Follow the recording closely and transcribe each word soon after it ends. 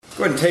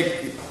Go ahead and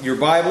take your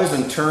Bibles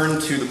and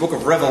turn to the book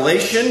of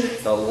Revelation,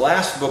 the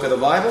last book of the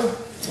Bible.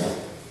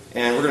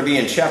 And we're going to be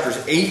in chapters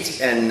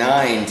 8 and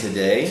 9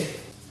 today.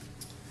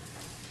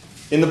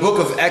 In the book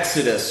of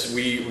Exodus,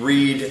 we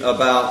read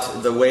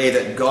about the way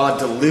that God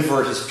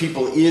delivered his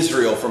people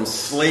Israel from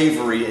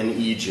slavery in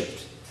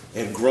Egypt.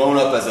 They had grown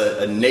up as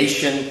a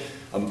nation,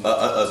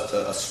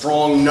 a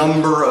strong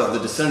number of the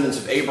descendants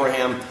of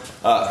Abraham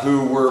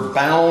who were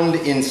bound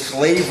in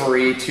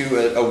slavery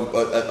to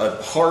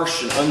a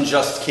harsh and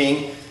unjust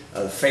king,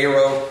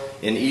 Pharaoh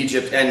in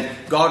Egypt. And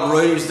God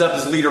raised up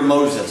his leader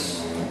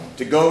Moses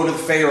to go to the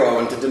Pharaoh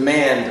and to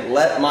demand,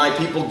 let my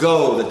people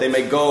go, that they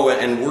may go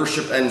and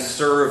worship and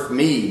serve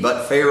me.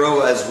 But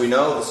Pharaoh, as we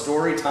know the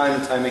story, time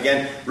and time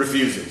again,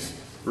 refuses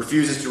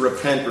to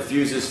repent,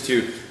 refuses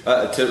to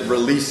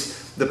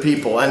release the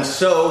people. And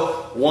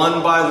so,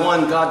 one by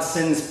one, God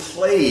sends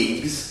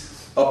plagues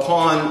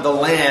upon the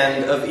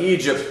land of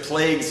Egypt,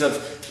 plagues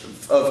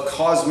of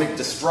cosmic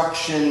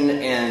destruction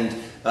and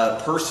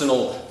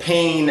personal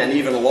pain and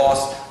even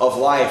loss of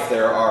life.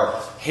 There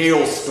are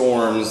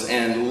hailstorms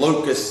and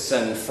locusts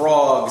and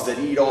frogs that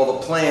eat all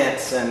the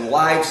plants and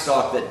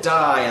livestock that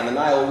die, and the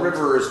Nile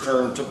River is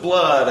turned to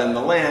blood and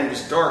the land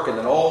is darkened,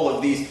 and all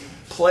of these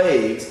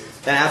plagues.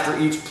 And after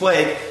each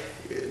plague,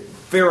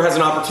 Pharaoh has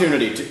an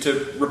opportunity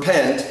to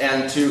repent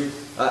and to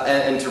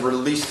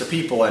release the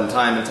people, and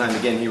time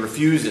again he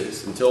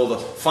refuses, until the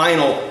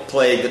final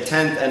plague, the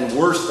 10th and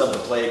worst of the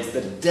plagues,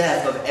 the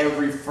death of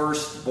every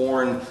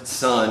firstborn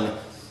son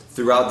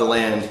throughout the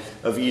land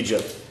of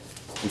Egypt.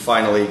 And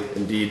finally,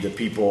 indeed, the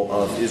people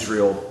of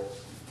Israel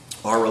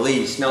are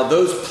released. Now,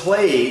 those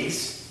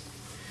plagues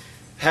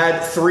had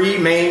three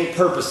main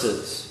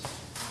purposes.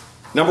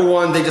 Number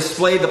one, they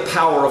displayed the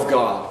power of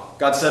God.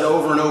 God said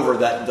over and over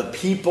that the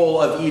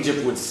people of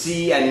Egypt would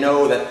see and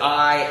know that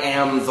I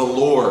am the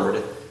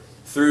Lord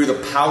through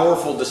the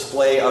powerful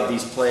display of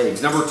these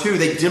plagues. Number two,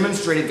 they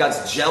demonstrated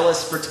God's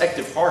jealous,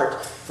 protective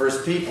heart for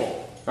his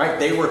people. Right?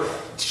 They were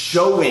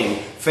showing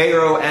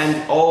Pharaoh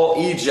and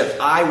all Egypt,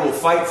 I will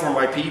fight for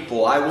my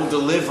people. I will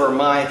deliver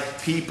my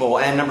people.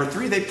 And number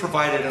three, they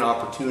provided an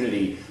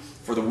opportunity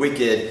for the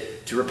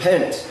wicked to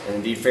repent. And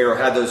indeed, Pharaoh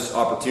had those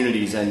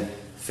opportunities and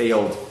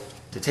failed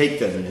to take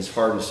them in his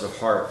hardness of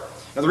heart.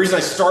 Now, the reason I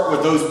start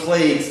with those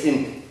plagues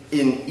in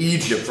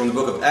Egypt from the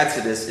book of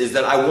Exodus is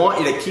that I want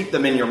you to keep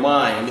them in your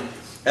mind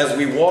as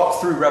we walk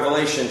through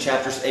Revelation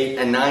chapters 8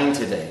 and 9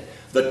 today.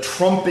 The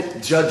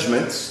trumpet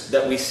judgments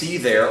that we see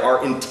there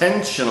are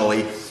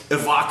intentionally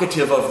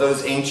evocative of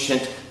those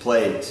ancient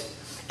plagues.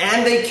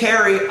 And they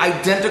carry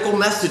identical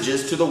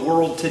messages to the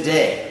world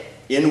today,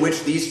 in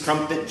which these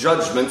trumpet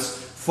judgments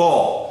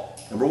fall.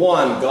 Number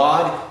one,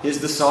 God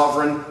is the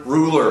sovereign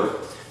ruler.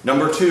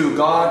 Number two,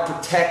 God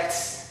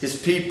protects his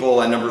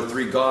people. And number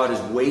three, God is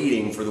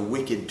waiting for the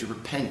wicked to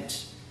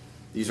repent.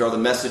 These are the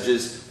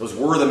messages, those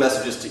were the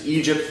messages to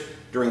Egypt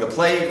during the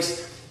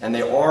plagues, and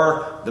they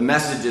are the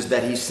messages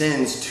that he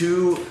sends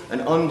to an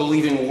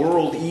unbelieving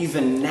world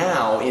even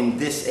now in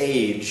this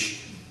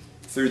age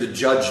through the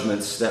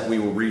judgments that we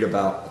will read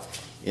about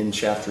in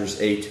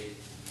chapters 8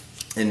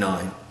 and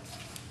 9.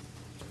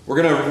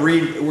 We're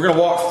going to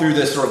walk through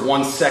this sort of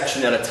one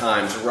section at a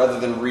time. So rather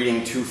than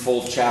reading two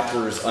full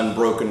chapters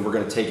unbroken, we're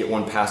going to take it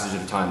one passage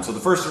at a time. So the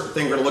first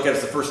thing we're going to look at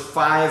is the first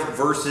 5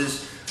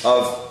 verses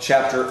of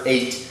chapter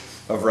 8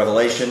 of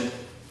Revelation.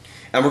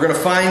 And we're going to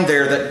find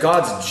there that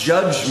God's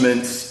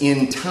judgments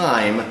in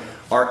time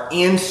are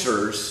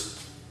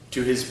answers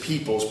to his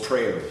people's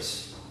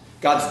prayers.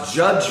 God's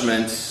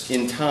judgments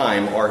in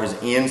time are his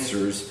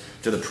answers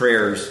to the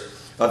prayers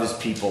of his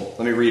people.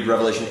 Let me read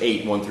Revelation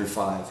 8, 1 through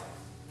 5.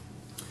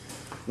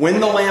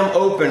 When the Lamb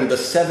opened the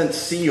 7th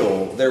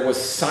seal, there was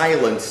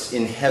silence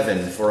in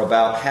heaven for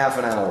about half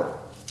an hour.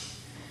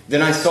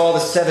 Then I saw the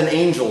 7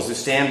 angels who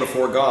stand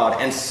before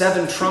God, and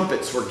 7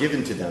 trumpets were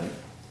given to them.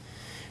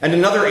 And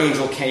another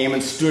angel came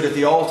and stood at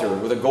the altar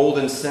with a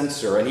golden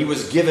censer, and he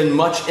was given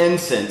much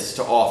incense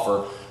to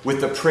offer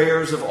with the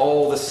prayers of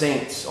all the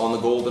saints on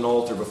the golden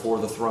altar before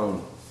the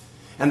throne.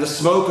 And the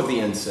smoke of the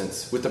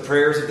incense, with the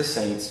prayers of the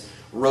saints,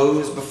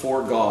 rose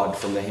before God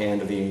from the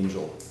hand of the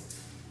angel.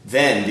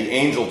 Then the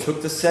angel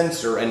took the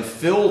censer and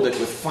filled it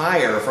with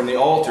fire from the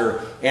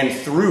altar and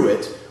threw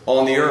it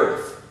on the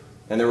earth.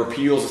 And there were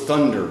peals of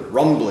thunder,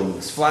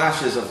 rumblings,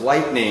 flashes of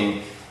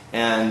lightning,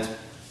 and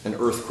an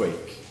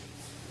earthquake.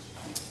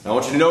 Now I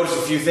want you to notice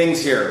a few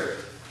things here.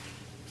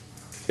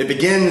 It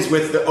begins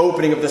with the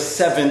opening of the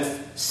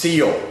 7th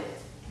seal.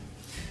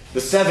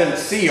 The 7th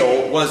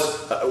seal was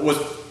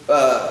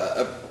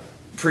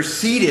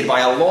preceded by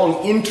a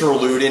long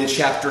interlude in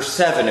chapter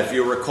 7. If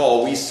you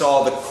recall, we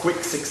saw the quick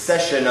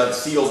succession of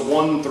seals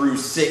 1 through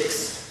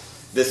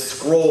 6. This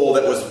scroll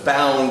that was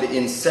bound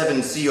in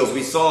 7 seals.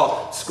 We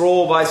saw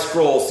scroll by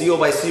scroll, seal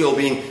by seal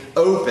being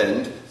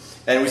opened.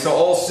 And we saw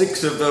all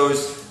 6 of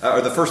those,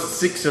 or the first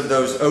 6 of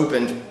those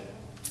opened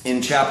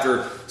in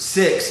chapter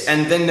 6,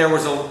 and then there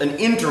was an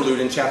interlude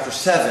in chapter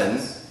 7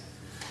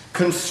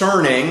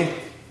 concerning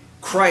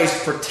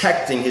Christ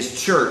protecting his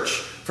church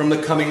from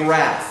the coming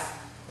wrath.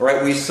 All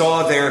right, we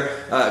saw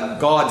there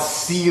God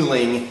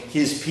sealing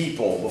his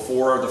people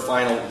before the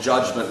final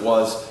judgment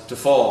was to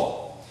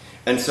fall.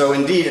 And so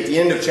indeed, at the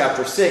end of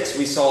chapter 6,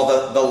 we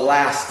saw the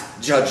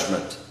last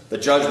judgment. The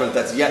judgment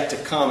that's yet to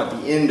come at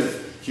the end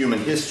of human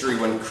history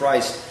when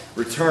Christ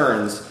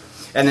returns.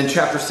 And then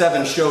chapter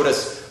 7 showed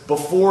us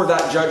before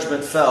that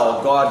judgment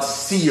fell, God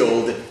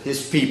sealed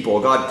his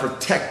people. God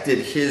protected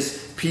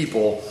his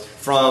people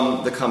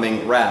from the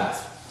coming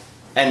wrath.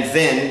 And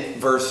then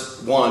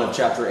verse 1 of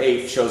chapter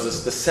 8 shows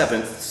us the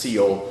seventh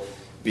seal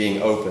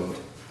being opened.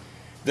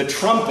 The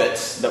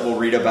trumpets that we'll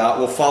read about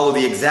will follow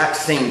the exact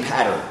same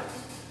pattern.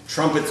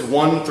 Trumpets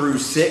 1 through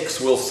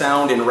 6 will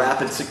sound in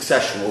rapid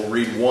succession. We'll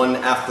read one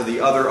after the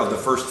other of the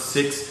first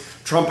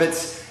 6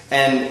 trumpets.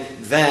 And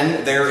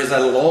then there is a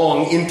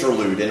long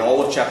interlude in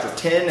all of chapter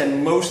 10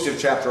 and most of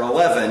chapter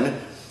 11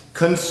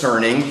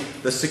 concerning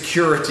the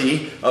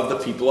security of the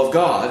people of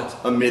God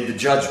amid the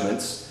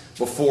judgments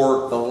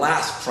before the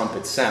last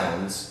trumpet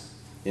sounds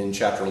in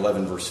chapter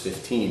 11, verse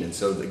 15. And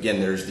so again,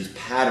 there's these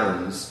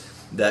patterns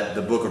that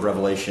the book of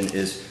Revelation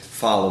is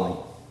following.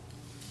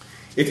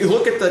 If you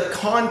look at the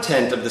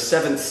content of the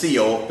seventh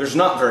seal, there's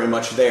not very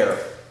much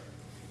there,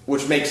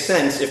 which makes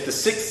sense if the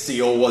sixth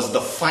seal was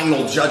the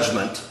final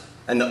judgment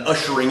and the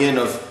ushering in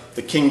of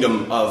the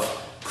kingdom of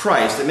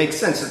Christ. It makes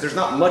sense that there's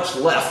not much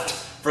left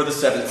for the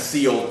seventh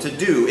seal to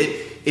do.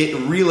 It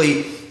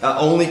really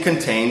only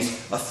contains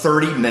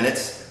 30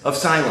 minutes of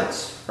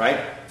silence, right?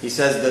 He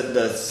says that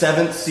the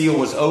seventh seal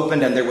was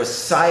opened and there was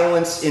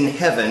silence in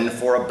heaven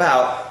for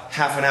about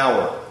half an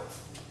hour.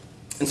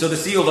 And so the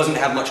seal doesn't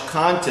have much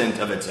content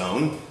of its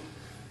own.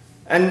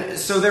 And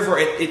so therefore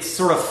it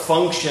sort of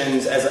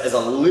functions as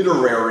a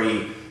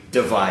literary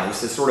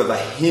device, as sort of a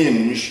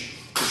hinge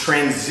to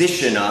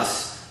transition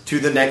us to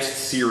the next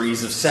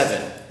series of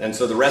 7. And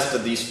so the rest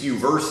of these few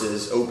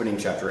verses, opening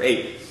chapter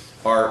 8,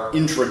 are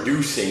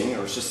introducing,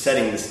 or just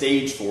setting the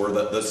stage for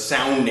the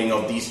sounding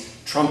of these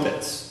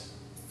trumpets.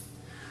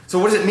 So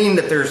what does it mean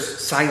that there's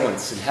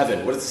silence in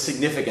heaven? What is the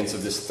significance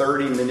of this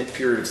 30-minute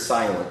period of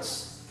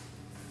silence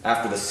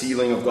after the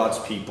sealing of God's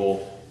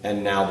people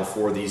and now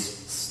before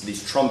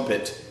these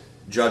trumpet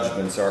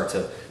judgments are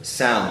to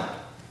sound?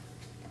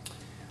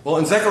 Well,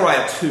 in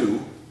Zechariah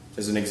 2,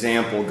 as an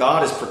example,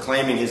 God is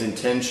proclaiming his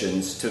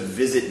intentions to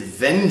visit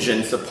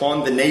vengeance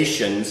upon the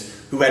nations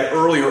who had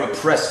earlier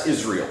oppressed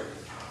Israel.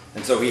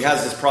 And so he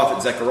has this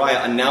prophet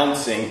Zechariah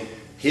announcing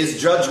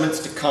his judgments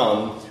to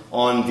come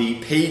on the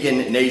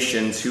pagan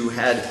nations who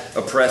had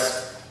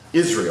oppressed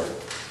Israel.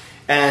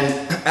 And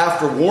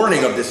after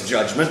warning of this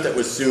judgment that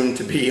was soon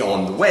to be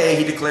on the way,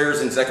 he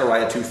declares in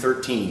Zechariah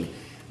 2:13,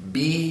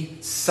 "Be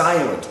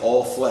silent,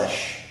 all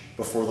flesh,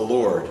 before the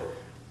Lord,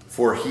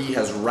 for he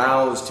has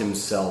roused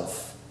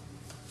himself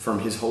from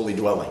his holy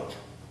dwelling."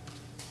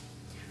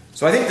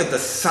 So I think that the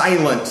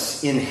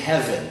silence in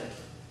heaven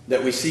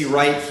that we see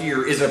right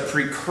here is a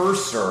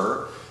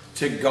precursor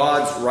to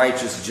God's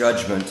righteous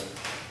judgment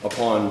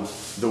upon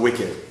the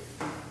wicked.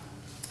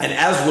 And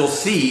as we'll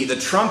see, the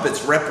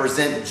trumpets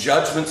represent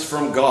judgments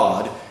from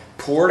God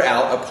poured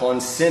out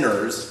upon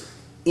sinners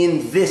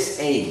in this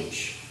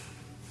age.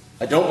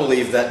 I don't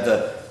believe that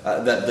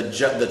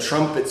the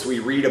trumpets we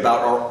read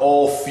about are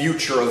all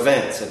future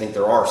events. I think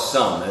there are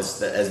some, as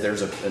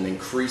there's an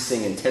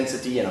increasing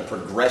intensity and a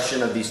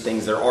progression of these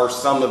things. There are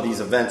some of these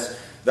events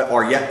that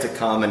are yet to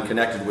come and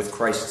connected with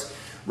Christ's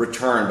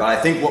return. But I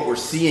think what we're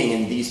seeing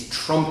in these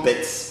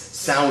trumpets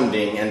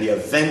sounding and the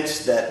events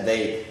that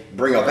they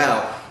bring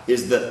about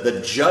is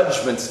the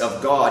judgments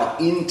of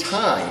God in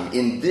time,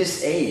 in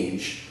this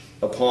age,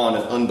 upon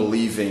an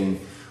unbelieving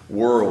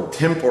world.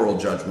 Temporal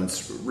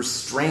judgments,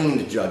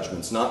 restrained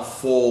judgments, not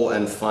full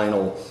and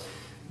final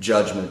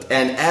judgment.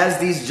 And as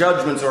these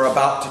judgments are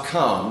about to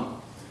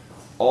come,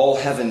 all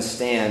heaven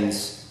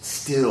stands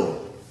still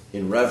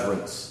in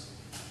reverence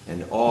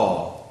and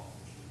awe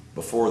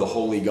before the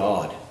holy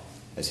God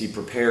as he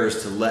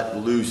prepares to let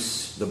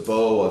loose the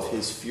bow of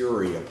his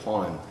fury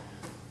upon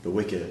the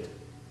wicked.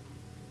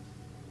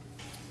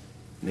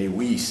 May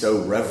we so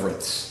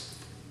reverence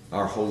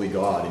our holy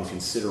God in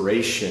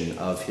consideration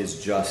of his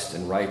just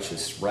and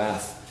righteous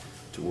wrath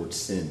towards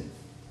sin.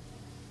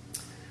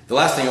 The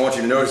last thing I want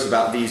you to notice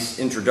about these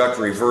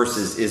introductory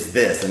verses is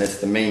this, and it's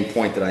the main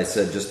point that I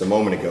said just a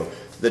moment ago.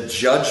 The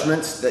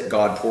judgments that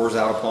God pours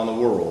out upon the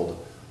world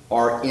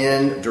are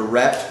in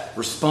direct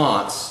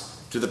response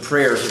to the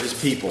prayers of his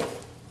people.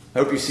 I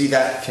hope you see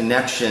that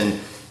connection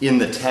in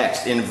the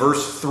text. In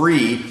verse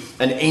 3,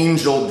 an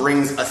angel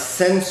brings a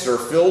censer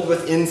filled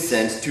with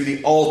incense to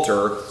the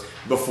altar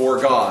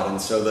before God.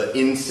 And so the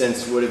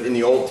incense would have, in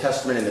the Old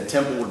Testament, in the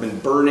temple, would have been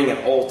burning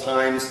at all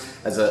times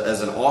as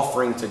an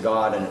offering to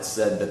God. And it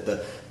said that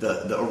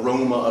the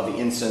aroma of the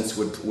incense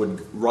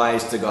would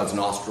rise to God's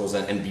nostrils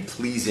and be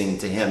pleasing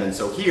to him. And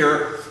so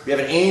here we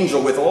have an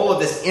angel with all of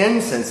this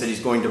incense that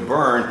he's going to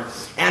burn.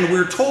 And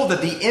we're told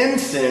that the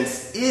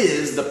incense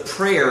is the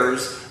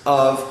prayers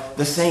of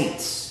the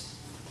saints.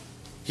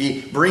 He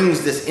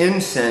brings this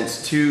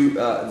incense to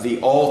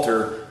the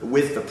altar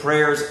with the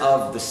prayers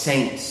of the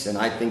saints. And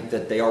I think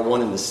that they are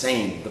one and the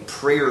same. The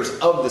prayers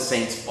of the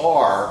saints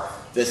are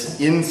this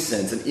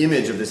incense, an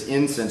image of this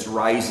incense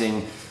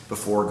rising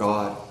before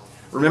God.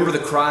 Remember the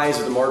cries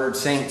of the martyred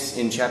saints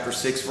in chapter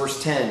 6,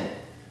 verse 10.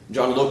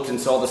 John looked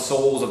and saw the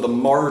souls of the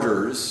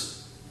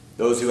martyrs,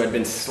 those who had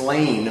been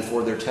slain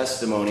for their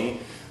testimony,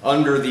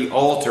 under the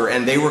altar.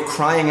 And they were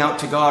crying out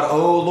to God,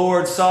 "O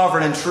Lord,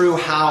 sovereign and true,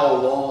 how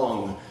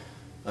long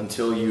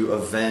until you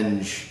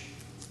avenge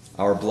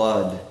our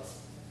blood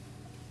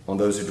on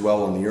those who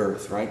dwell on the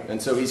earth," right? And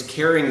so he's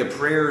carrying the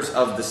prayers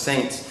of the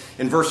saints.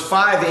 In verse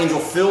 5, the angel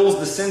fills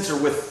the censer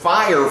with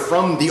fire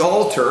from the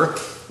altar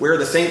where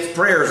the saints'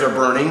 prayers are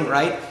burning,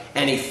 right?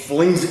 And he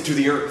flings it to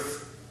the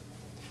earth.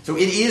 So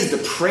it is the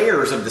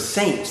prayers of the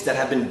saints that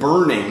have been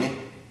burning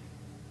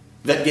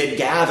that get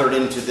gathered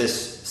into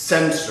this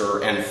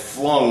censer and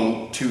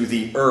flung to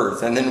the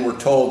earth. And then we're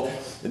told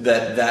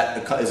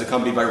that is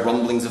accompanied by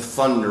rumblings of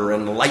thunder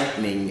and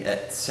lightning,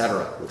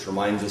 etc., which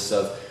reminds us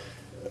of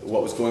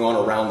what was going on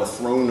around the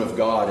throne of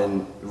God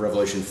in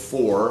Revelation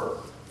 4,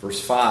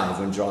 verse 5,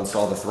 when John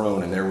saw the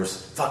throne and there was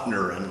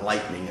thunder and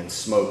lightning and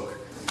smoke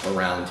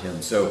around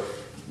him. So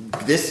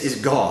this is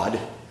God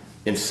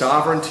in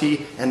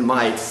sovereignty and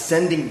might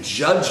sending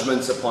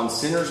judgments upon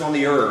sinners on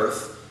the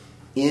earth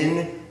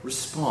in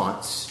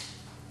response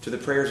to the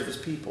prayers of his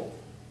people,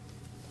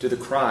 to the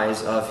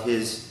cries of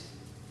his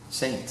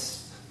saints.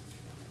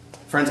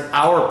 Friends,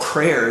 our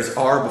prayers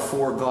are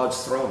before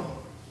God's throne.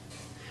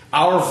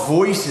 Our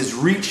voices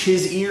reach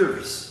his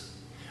ears.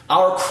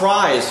 Our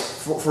cries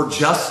for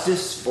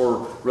justice,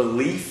 for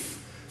relief,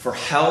 for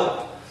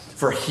help,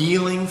 for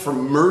healing, for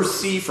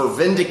mercy, for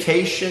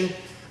vindication,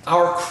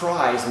 our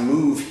cries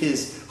move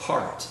his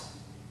heart.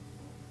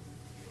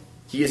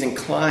 He is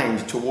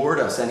inclined toward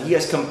us, and he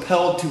has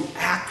compelled to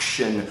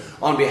action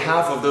on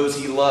behalf of those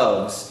he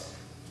loves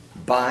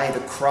by the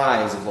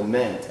cries of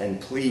lament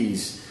and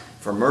pleas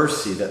for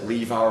mercy that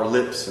leave our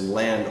lips and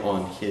land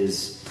on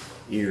his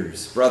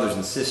ears. Brothers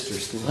and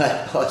sisters,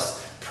 let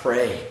us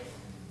pray.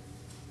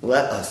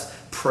 Let us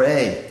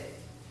pray.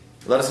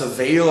 Let us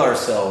avail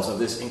ourselves of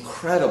this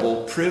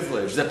incredible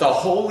privilege that the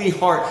holy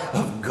heart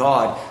of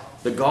God,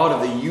 the God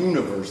of the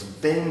universe,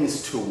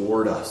 bends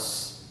toward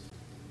us.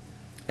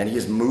 And he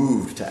is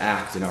moved to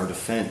act in our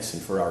defense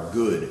and for our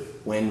good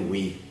when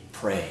we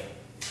pray.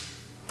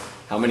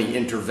 How many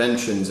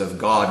interventions of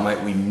God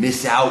might we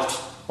miss out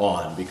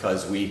on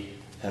because we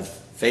have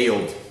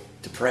failed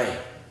to pray?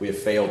 We have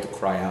failed to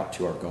cry out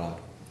to our God.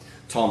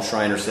 Tom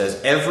Schreiner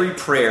says, every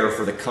prayer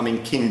for the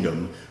coming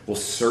kingdom will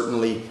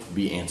certainly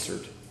be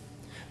answered.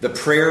 The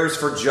prayers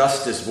for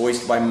justice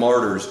voiced by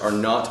martyrs are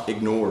not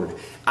ignored.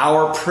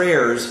 Our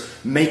prayers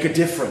make a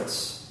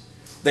difference.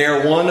 They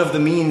are one of the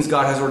means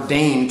God has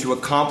ordained to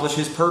accomplish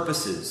his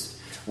purposes.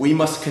 We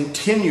must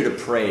continue to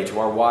pray to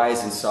our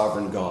wise and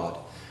sovereign God.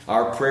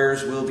 Our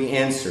prayers will be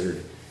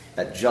answered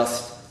at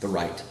just the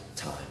right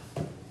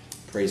time.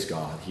 Praise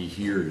God. He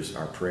hears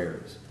our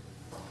prayers.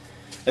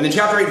 And then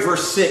chapter 8,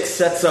 verse 6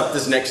 sets up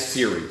this next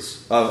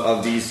series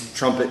of these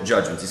trumpet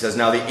judgments. He says,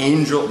 now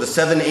the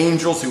 7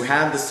 angels who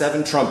had the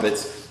 7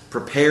 trumpets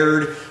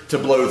prepared to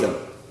blow them.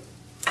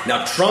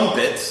 Now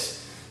trumpets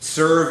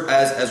serve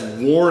as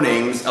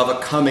warnings of a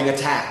coming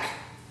attack.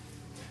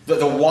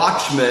 The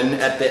watchman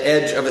at the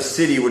edge of a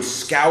city would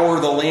scour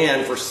the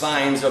land for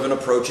signs of an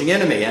approaching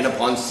enemy. And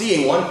upon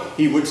seeing one,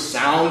 he would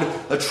sound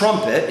a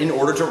trumpet in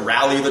order to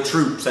rally the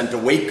troops and to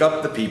wake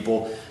up the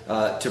people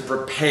to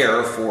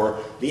prepare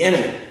for the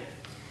enemy.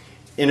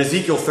 In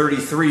Ezekiel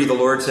 33, the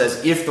Lord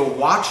says, if the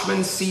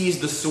watchman sees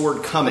the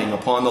sword coming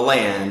upon the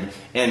land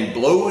and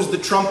blows the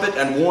trumpet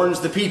and warns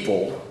the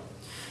people,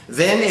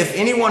 then if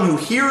anyone who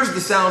hears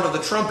the sound of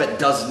the trumpet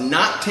does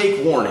not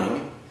take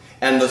warning,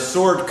 and the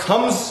sword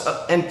comes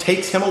and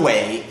takes him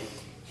away,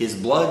 his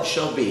blood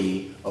shall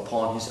be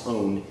upon his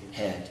own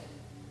head.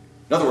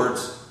 In other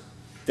words,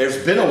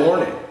 there's been a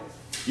warning.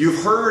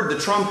 You've heard the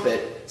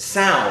trumpet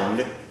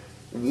sound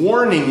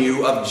warning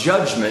you of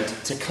judgment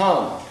to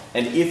come.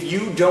 And if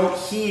you don't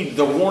heed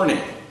the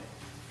warning,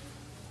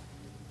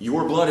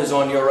 your blood is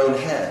on your own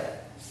head.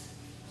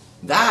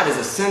 That is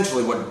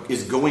essentially what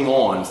is going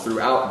on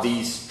throughout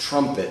these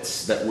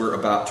trumpets that we're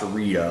about to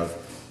read of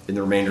in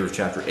the remainder of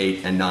chapter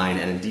 8 and 9,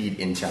 and indeed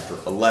in chapter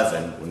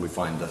 11 when we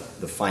find the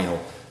final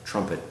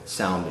trumpet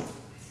sounding.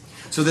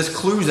 So this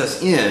clues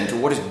us in to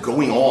what is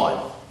going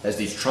on as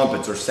these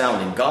trumpets are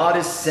sounding. God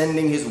is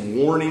sending his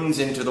warnings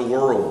into the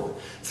world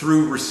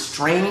through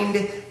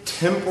restrained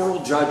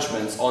temporal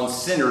judgments on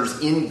sinners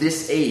in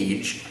this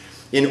age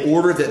in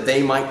order that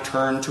they might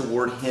turn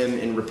toward him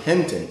in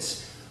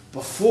repentance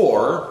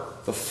before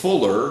the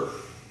fuller,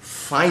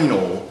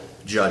 final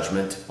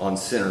judgment on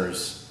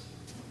sinners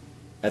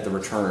at the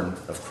return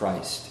of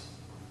Christ.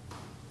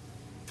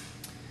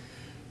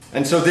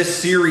 And so this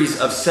series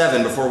of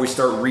 7, before we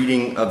start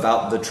reading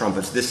about the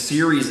trumpets, this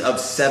series of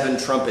 7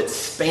 trumpets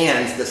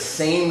spans the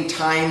same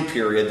time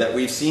period that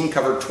we've seen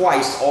covered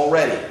twice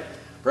already.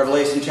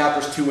 Revelation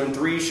chapters 2 and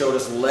 3 showed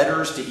us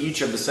letters to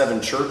each of the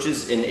 7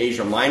 churches in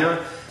Asia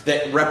Minor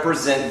that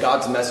represent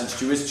God's message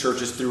to his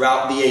churches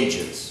throughout the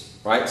ages.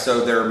 Right?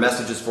 So there are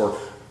messages for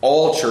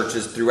all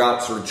churches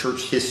throughout sort of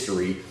church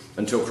history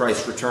until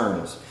Christ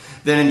returns.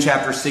 Then in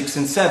chapter 6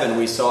 and 7,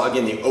 we saw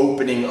again the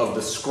opening of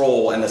the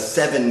scroll and the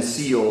 7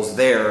 seals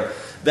there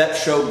that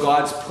show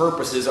God's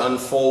purposes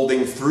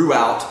unfolding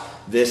throughout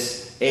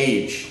this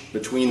age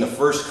between the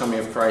first coming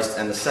of Christ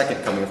and the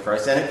second coming of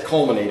Christ. And it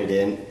culminated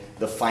in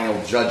the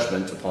final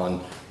judgment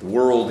upon the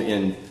world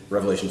in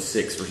Revelation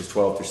 6, verses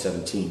 12 through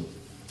 17.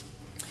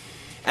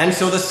 And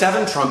so the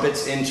 7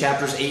 trumpets in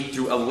chapters 8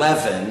 through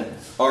 11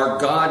 are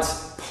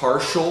God's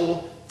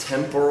partial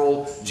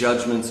temporal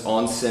judgments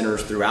on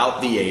sinners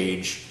throughout the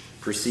age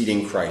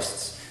preceding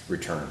Christ's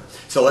return.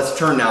 So let's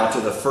turn now to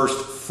the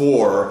first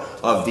 4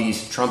 of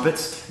these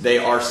trumpets. They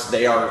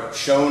are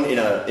shown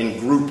in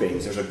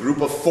groupings. There's a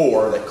group of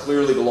 4 that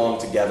clearly belong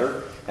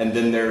together, and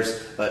then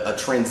there's a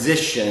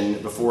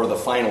transition before the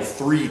final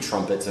 3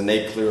 trumpets, and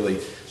they clearly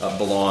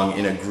belong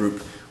in a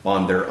group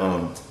on their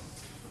own.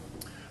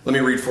 Let me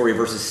read for you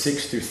verses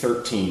 6 through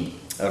 13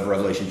 of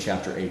Revelation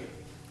chapter 8.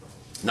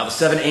 Now the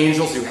 7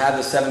 angels who had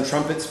the 7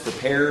 trumpets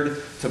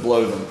prepared to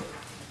blow them.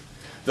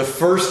 The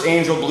first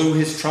angel blew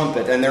his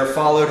trumpet, and there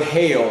followed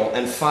hail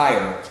and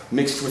fire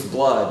mixed with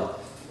blood,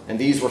 and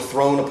these were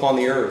thrown upon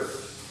the earth.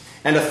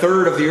 And a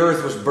third of the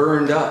earth was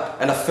burned up,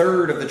 and a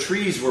third of the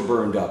trees were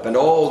burned up, and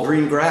all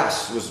green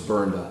grass was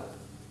burned up.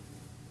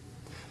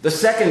 The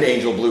second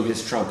angel blew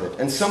his trumpet,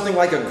 and something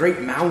like a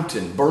great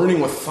mountain burning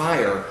with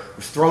fire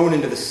was thrown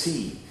into the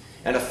sea,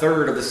 and a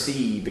third of the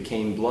sea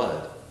became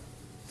blood.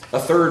 A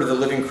third of the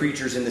living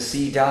creatures in the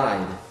sea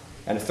died,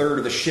 and a third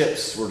of the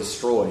ships were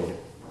destroyed.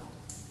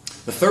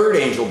 The third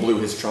angel blew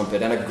his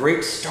trumpet, and a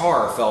great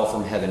star fell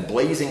from heaven,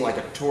 blazing like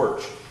a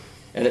torch,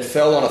 and it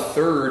fell on a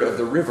third of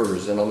the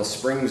rivers and on the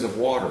springs of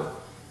water.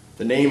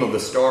 The name of the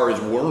star is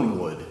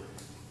Wormwood.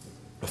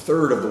 A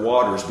third of the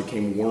waters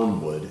became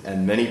wormwood,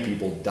 and many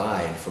people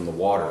died from the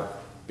water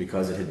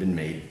because it had been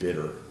made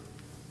bitter.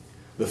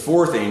 The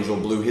fourth angel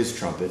blew his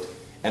trumpet,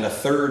 and a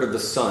third of the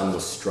sun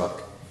was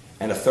struck,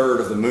 and a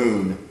third of the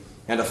moon,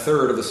 and a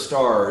third of the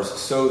stars,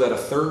 so that a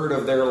third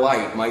of their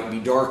light might be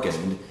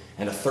darkened,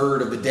 and a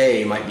third of the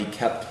day might be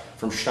kept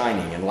from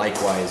shining, and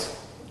likewise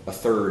a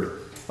third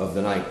of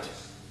the night.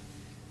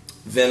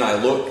 Then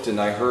I looked,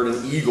 and I heard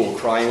an eagle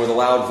crying with a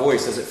loud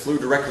voice as it flew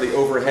directly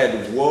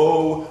overhead,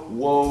 "Woe,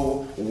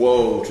 woe,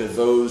 woe to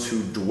those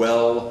who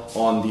dwell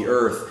on the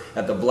earth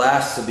at the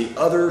blasts of the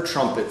other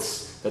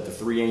trumpets that the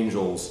 3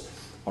 angels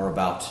are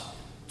about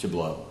to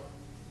blow."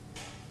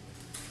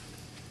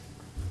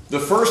 The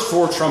first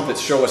 4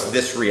 trumpets show us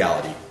this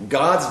reality.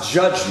 God's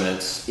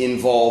judgments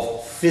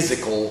involve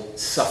physical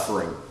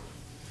suffering.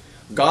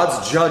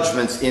 God's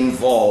judgments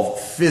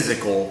involve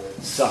physical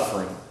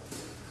suffering.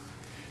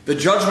 The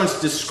judgments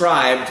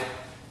described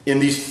in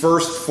these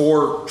first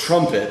 4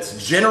 trumpets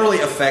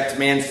generally affect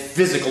man's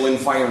physical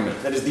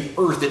environment. That is, the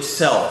earth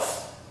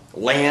itself.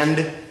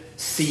 Land,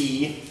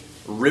 sea,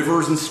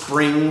 rivers and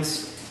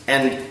springs,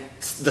 and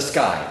the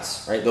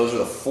skies. Right? Those are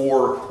the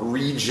 4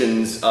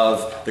 regions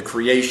of the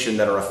creation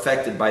that are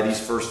affected by these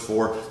first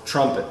 4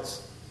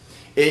 trumpets.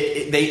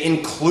 They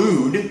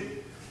include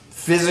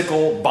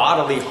physical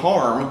bodily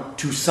harm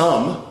to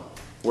some.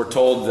 We're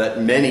told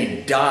that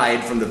many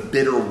died from the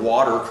bitter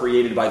water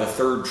created by the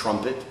 3rd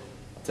trumpet.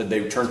 That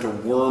they turned to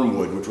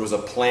wormwood, which was a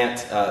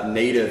plant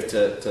native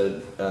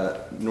to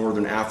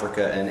northern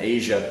Africa and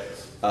Asia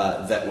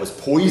that was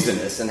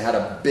poisonous and had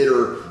a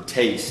bitter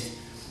taste.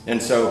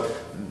 And so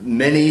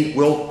many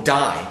will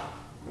die,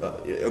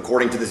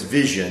 according to this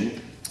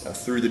vision,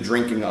 through the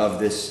drinking of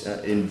this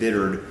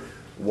embittered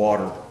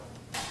water.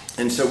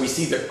 And so we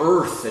see the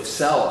earth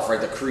itself,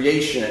 right, the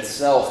creation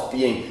itself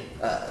being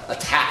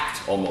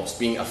attacked almost,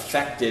 being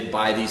affected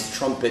by these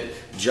trumpet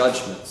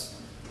judgments.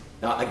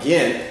 Now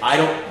again, I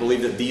don't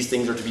believe that these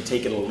things are to be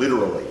taken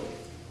literally.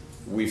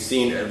 We've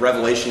seen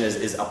Revelation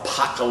is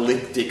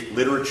apocalyptic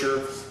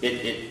literature.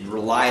 It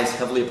relies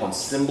heavily upon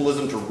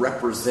symbolism to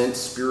represent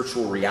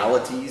spiritual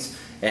realities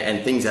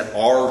and things that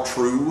are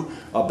true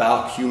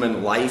about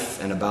human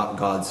life and about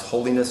God's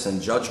holiness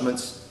and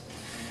judgments.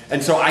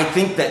 And so I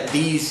think that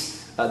these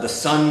the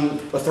sun,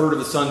 a third of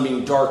the sun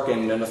being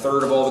darkened, and a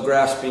third of all the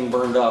grass being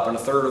burned up, and a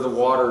third of the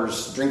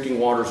waters, drinking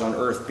waters on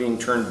earth being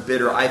turned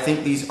bitter. I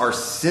think these are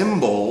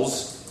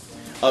symbols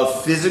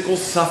of physical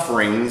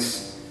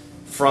sufferings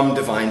from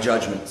divine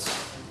judgments.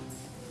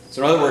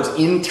 So in other words,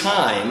 in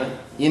time,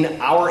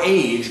 in our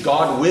age,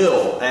 God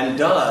will and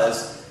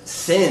does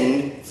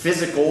send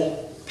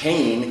physical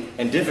pain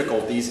and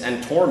difficulties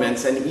and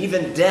torments and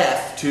even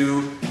death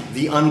to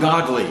the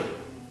ungodly,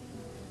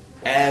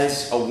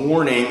 as a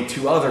warning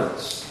to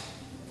others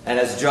and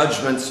as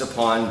judgments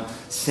upon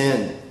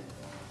sin.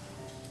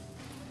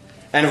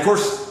 And of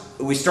course,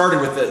 we started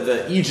with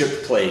the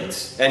Egypt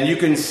plagues, and you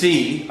can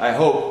see, I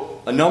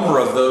hope, a number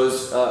of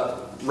those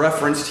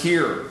referenced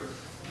here.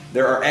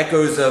 There are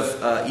echoes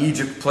of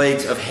Egypt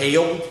plagues of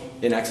hail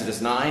in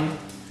Exodus 9,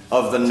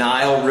 of the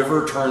Nile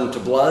River turned to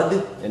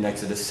blood in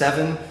Exodus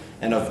 7,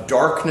 and of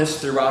darkness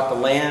throughout the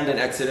land in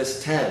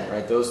Exodus 10,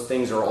 right? Those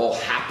things are all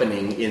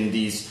happening in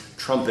these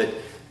trumpet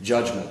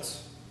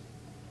judgments.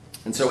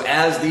 And so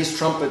as these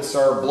trumpets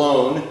are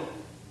blown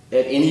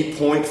at any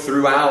point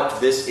throughout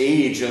this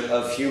age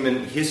of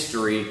human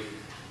history,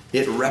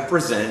 it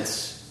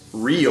represents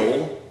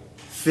real,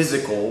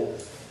 physical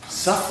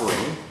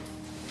suffering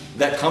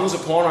that comes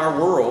upon our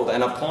world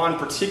and upon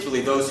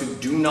particularly those who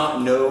do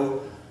not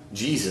know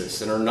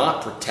Jesus and are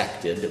not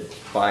protected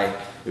by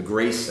the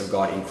grace of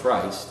God in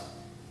Christ,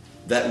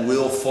 that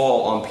will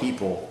fall on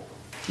people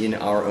in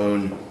our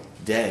own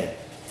day.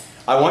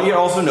 I want you to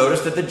also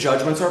notice that the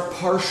judgments are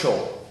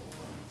partial.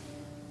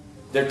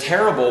 They're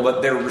terrible,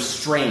 but they're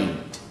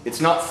restrained. It's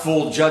not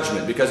full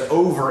judgment, because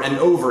over and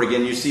over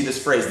again you see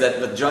this phrase that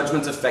the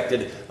judgments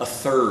affected a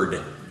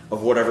third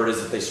of whatever it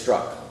is that they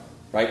struck.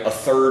 Right? A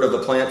third of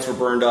the plants were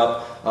burned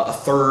up, a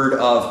third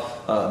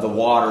of the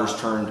waters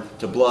turned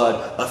to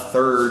blood, a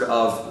third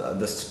of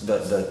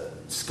the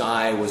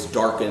sky was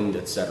darkened,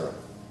 etc.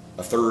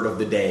 A third of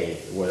the day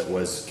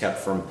was kept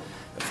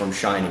from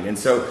shining. And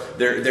so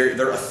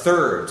they're a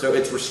third. So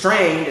it's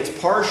restrained, it's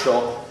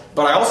partial,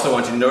 but I also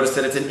want you to notice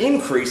that it's an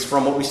increase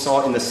from what we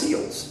saw in the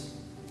seals.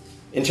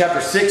 In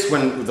chapter 6,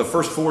 when the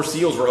first 4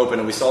 seals were opened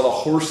and we saw the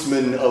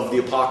horsemen of the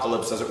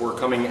apocalypse, as it were,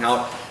 coming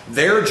out,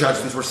 their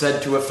judgments were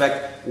said to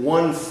affect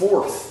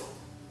 1/4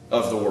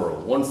 of the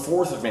world,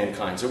 1/4 of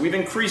mankind. So we've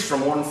increased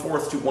from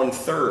 1/4 to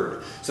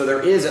 1/3. So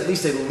there is at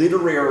least a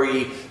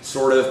literary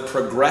sort of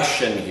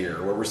progression here,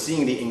 where we're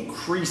seeing the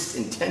increased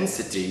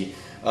intensity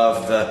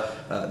of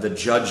the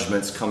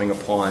judgments coming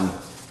upon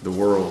the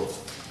world.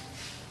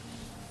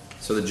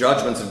 So the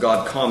judgments of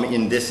God come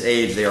in this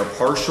age. They are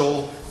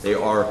partial, they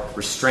are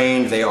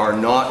restrained, they are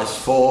not as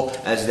full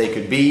as they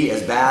could be,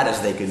 as bad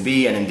as they could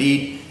be, and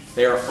indeed,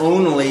 they are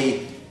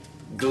only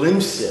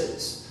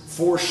glimpses,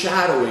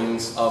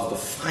 foreshadowings of the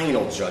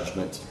final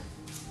judgment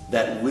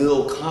that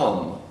will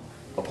come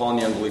upon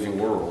the unbelieving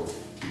world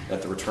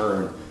at the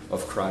return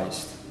of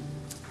Christ.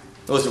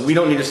 Listen, we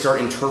don't need to start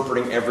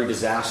interpreting every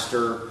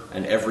disaster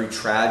and every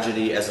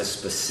tragedy as a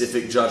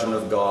specific judgment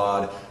of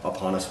God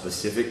upon a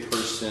specific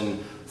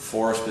person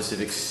for a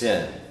specific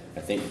sin. I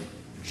think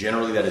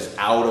generally that is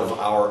out of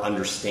our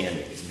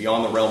understanding. It's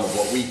beyond the realm of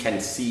what we can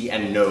see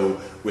and know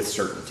with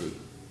certainty.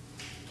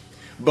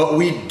 But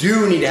we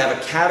do need to have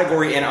a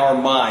category in our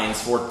minds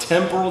for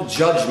temporal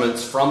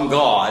judgments from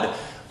God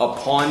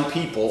upon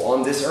people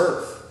on this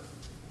earth.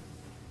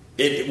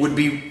 It would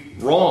be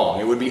wrong,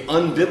 it would be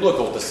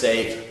unbiblical to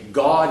say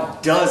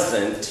God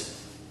doesn't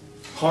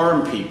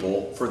harm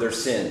people for their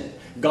sin.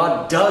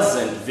 God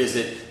doesn't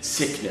visit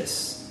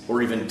sickness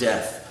or even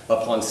death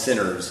upon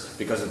sinners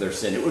because of their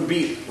sin. It would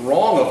be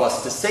wrong of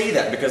us to say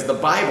that, because the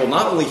Bible,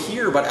 not only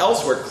here but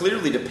elsewhere,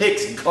 clearly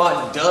depicts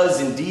God does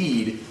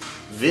indeed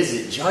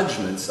visit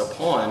judgments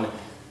upon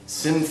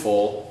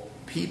sinful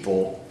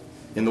people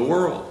in the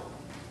world.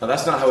 Now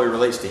that's not how he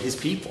relates to his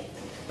people.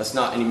 That's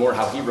not anymore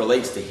how he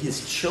relates to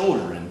his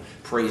children,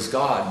 praise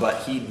God.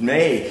 But he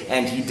may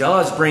and he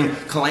does bring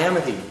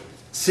calamity,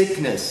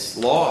 sickness,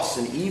 loss,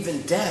 and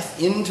even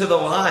death into the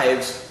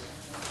lives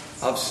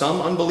of some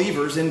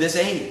unbelievers in this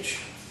age,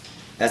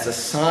 as a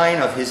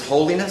sign of his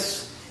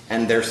holiness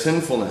and their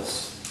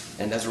sinfulness,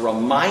 and as a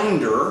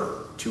reminder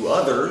to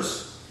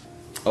others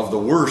of the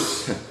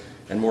worse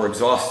and more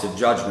exhaustive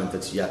judgment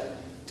that's yet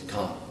to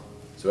come.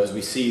 So as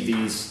we see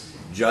these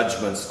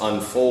judgments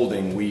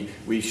unfolding,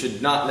 we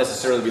should not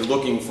necessarily be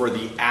looking for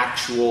the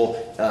actual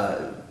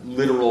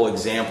literal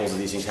examples of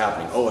these things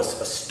happening. Oh, a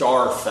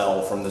star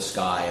fell from the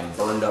sky and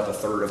burned up a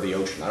third of the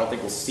ocean. I don't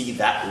think we'll see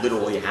that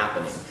literally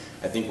happening.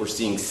 I think we're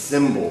seeing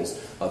symbols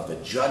of the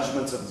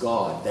judgments of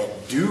God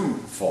that do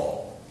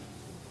fall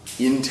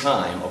in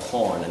time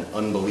upon an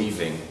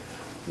unbelieving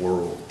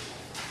world.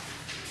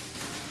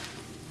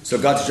 So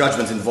God's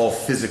judgments involve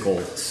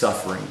physical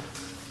suffering.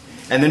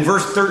 And then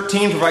verse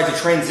 13 provides a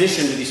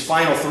transition to these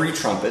final 3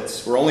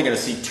 trumpets. We're only going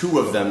to see 2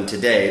 of them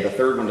today. The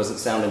third one doesn't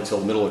sound until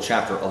the middle of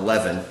chapter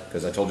 11,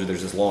 because I told you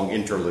there's this long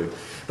interlude.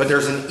 But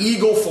there's an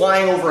eagle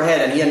flying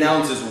overhead, and he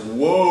announces,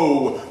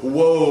 "Woe,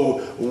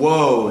 woe,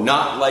 woe."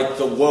 Not like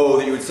the woe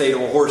that you would say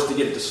to a horse to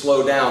get it to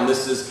slow down.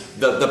 This is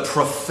the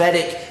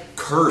prophetic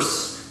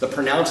curse, the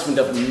pronouncement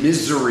of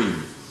misery.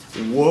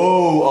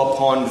 Woe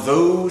upon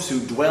those who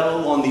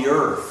dwell on the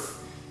earth,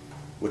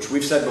 which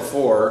we've said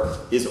before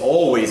is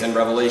always in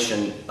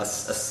Revelation a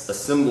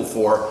symbol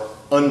for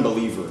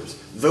unbelievers.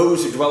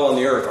 Those who dwell on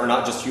the earth are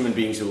not just human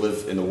beings who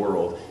live in the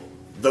world.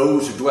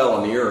 Those who dwell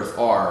on the earth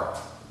are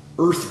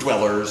earth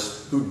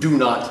dwellers who do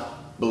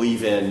not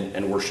believe in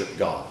and worship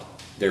God.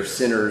 They're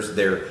sinners,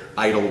 they're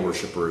idol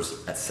worshippers,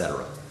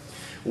 etc.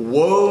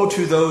 Woe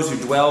to those who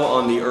dwell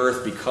on the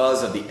earth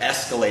because of the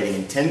escalating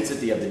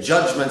intensity of the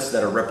judgments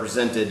that are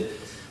represented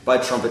by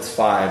trumpets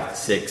 5,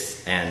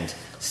 6, and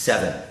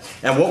 7.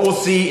 And what we'll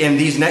see in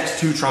these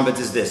next 2 trumpets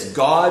is this: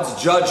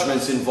 God's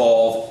judgments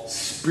involve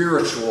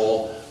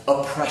spiritual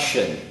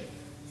oppression.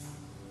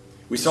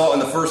 We saw in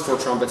the first 4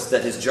 trumpets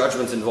that his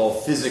judgments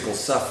involve physical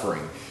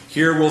suffering.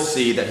 Here we'll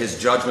see that his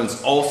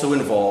judgments also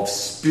involve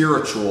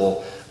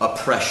spiritual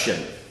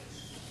oppression.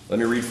 Let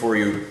me read for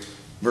you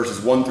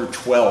verses 1 through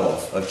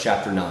 12 of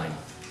chapter 9.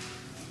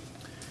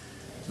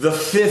 The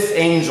fifth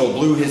angel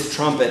blew his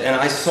trumpet, and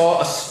I saw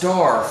a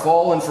star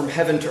fallen from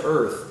heaven to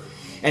earth,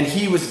 and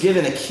he was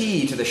given a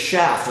key to the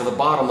shaft of the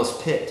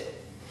bottomless pit.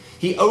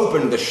 He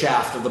opened the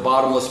shaft of the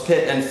bottomless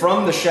pit, and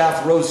from the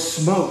shaft rose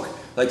smoke,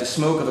 like the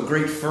smoke of a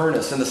great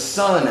furnace, and the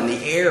sun and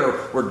the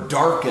air were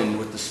darkened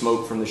with the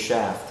smoke from the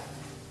shaft.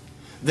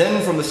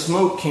 Then from the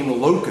smoke came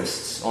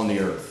locusts on the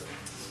earth,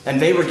 and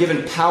they were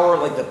given power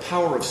like the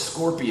power of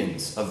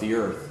scorpions of the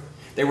earth.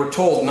 They were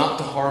told not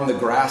to harm the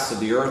grass of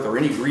the earth or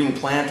any green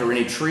plant or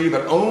any tree,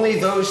 but only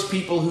those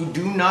people who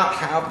do not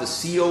have the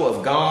seal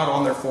of God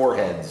on their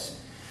foreheads.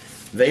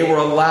 They were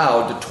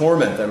allowed to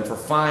torment them for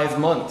 5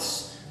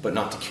 months, but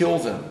not to kill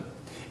them.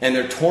 And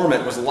their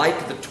torment was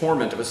like the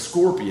torment of a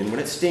scorpion when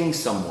it stings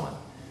someone.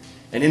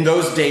 And in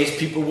those days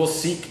people will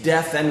seek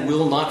death and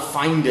will not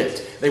find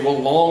it. They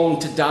will long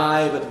to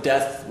die, but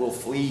death will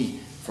flee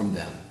from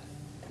them.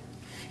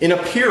 In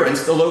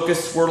appearance, the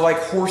locusts were like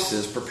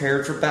horses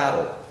prepared for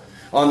battle.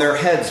 On their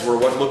heads were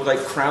what looked like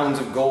crowns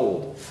of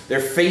gold.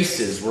 Their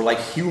faces were like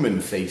human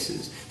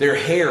faces. Their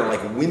hair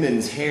like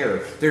women's hair.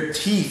 Their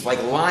teeth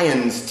like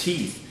lions'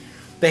 teeth.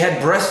 They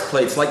had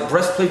breastplates like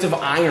breastplates of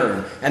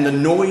iron, and the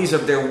noise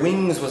of their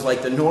wings was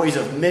like the noise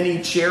of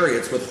many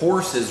chariots with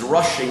horses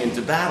rushing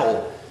into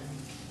battle.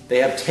 They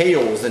have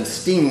tails and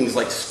stings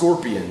like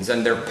scorpions,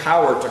 and their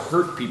power to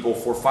hurt people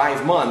for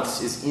 5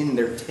 months is in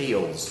their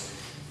tails.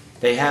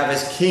 They have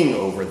as king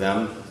over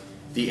them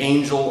the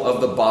angel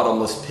of the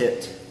bottomless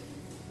pit.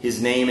 His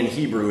name in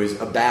Hebrew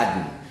is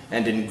Abaddon,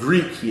 and in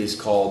Greek he is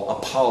called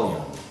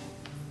Apollyon.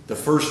 The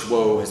first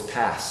woe has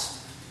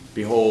passed.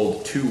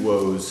 Behold, 2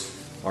 woes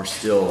are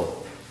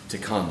still to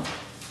come.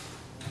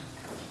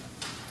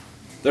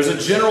 There's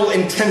a general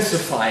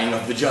intensifying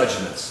of the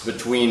judgments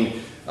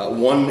between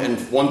 1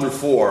 through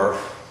 4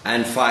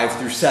 and 5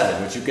 through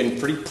 7, which you can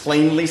pretty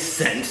plainly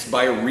sense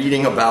by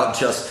reading about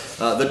just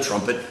the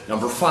trumpet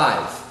number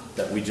 5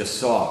 that we just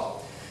saw.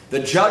 The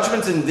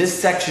judgments in this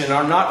section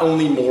are not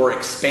only more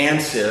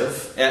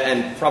expansive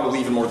and probably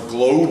even more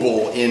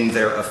global in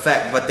their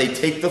effect, but they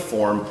take the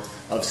form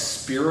of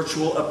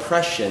spiritual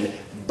oppression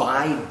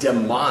by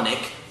demonic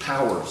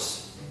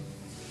powers.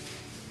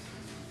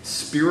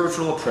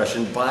 Spiritual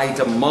oppression by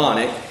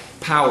demonic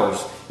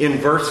powers. In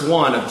verse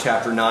 1 of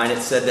chapter 9,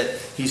 it said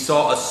that he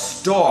saw a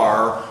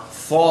star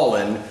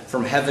fallen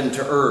from heaven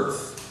to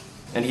earth,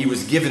 and he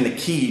was given the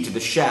key to the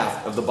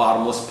shaft of the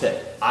bottomless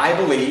pit. I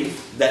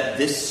believe that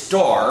this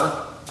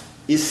star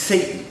is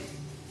Satan.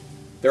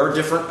 There are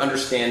different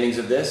understandings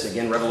of this.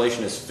 Again,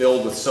 Revelation is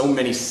filled with so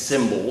many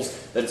symbols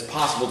that it's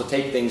possible to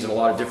take things in a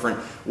lot of different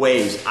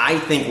ways. I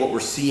think what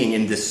we're seeing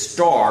in this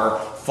star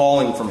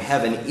falling from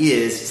heaven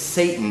is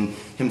Satan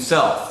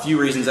himself. A few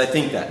reasons I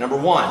think that. Number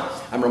 1,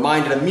 I'm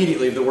reminded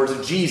immediately of the words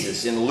of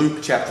Jesus in Luke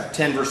chapter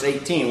 10, verse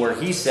 18, where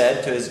he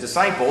said to his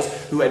disciples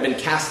who had been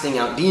casting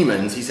out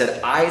demons, he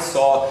said, I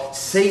saw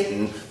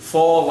Satan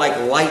fall like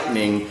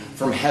lightning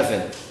from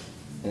heaven.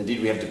 And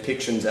indeed, we have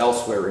depictions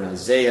elsewhere in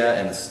Isaiah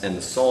and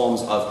the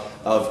Psalms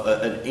of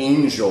an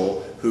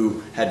angel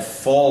who had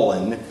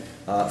fallen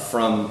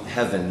from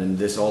heaven. And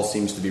this all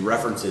seems to be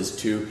references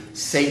to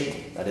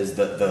Satan. That is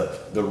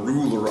the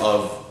ruler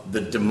of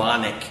the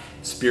demonic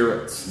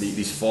spirits,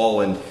 these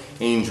fallen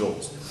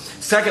angels.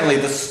 Secondly,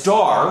 the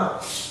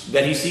star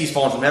that he sees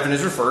fallen from heaven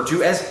is referred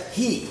to as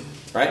he.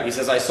 Right? He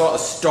says, I saw a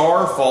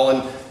star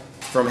fallen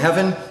from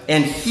heaven,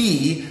 and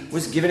he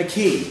was given a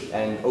key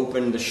and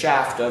opened the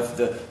shaft of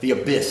the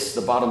abyss,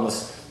 the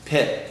bottomless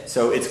pit.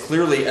 So it's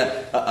clearly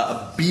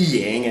a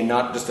being and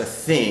not just a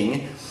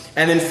thing.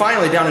 And then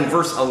finally, down in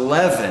verse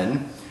 11,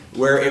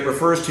 where it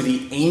refers to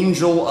the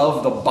angel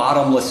of the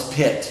bottomless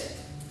pit.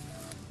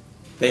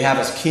 They have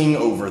as king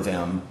over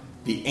them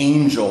the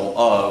angel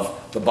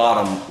of the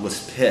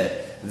bottomless pit.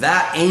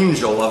 That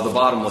angel of the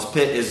bottomless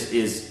pit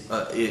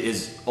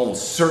is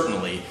almost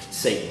certainly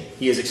Satan.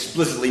 He is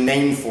explicitly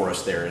named for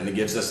us there, and it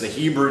gives us the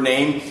Hebrew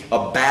name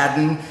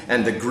Abaddon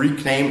and the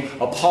Greek name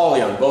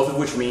Apollyon, both of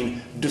which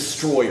mean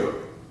destroyer.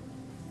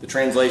 The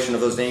translation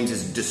of those names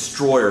is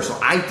destroyer. So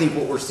I think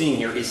what we're seeing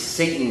here is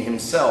Satan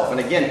himself. And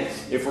again,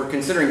 if we're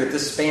considering that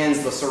this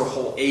spans the sort of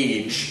whole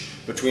age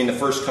between the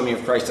first coming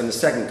of Christ and the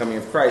second coming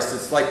of Christ,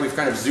 it's like we've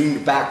kind of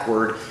zoomed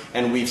backward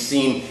and we've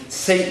seen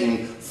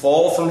Satan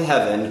fall from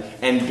heaven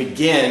and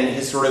begin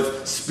his sort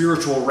of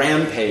spiritual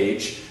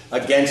rampage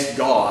against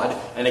God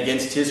and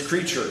against his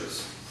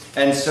creatures.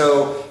 And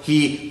so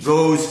he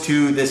goes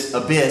to this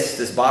abyss,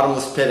 this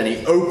bottomless pit, and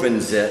he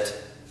opens it.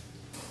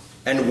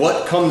 And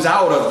what comes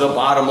out of the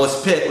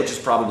bottomless pit, which is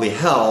probably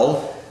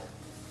hell,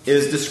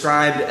 is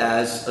described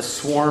as a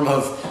swarm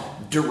of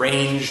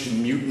deranged,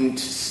 mutant,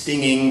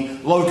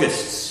 stinging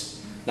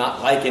locusts.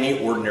 Not like any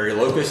ordinary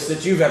locusts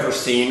that you've ever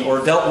seen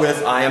or dealt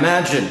with, I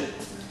imagine.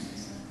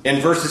 In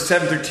verses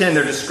 7 through 10,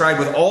 they're described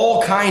with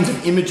all kinds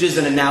of images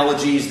and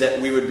analogies that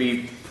we would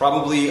be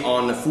probably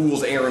on a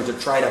fool's errand to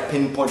try to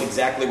pinpoint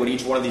exactly what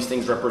each one of these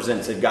things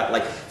represents. They've got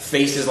like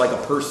faces like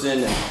a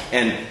person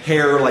and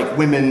hair like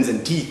women's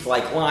and teeth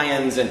like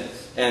lions. And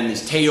and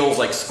these tails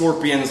like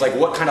scorpions. Like,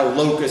 what kind of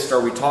locust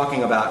are we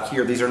talking about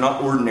here? These are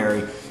not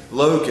ordinary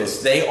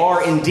locusts. They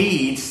are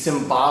indeed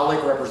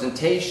symbolic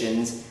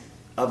representations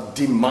of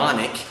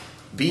demonic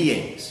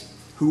beings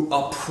who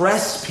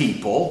oppress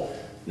people,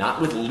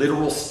 not with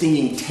literal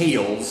stinging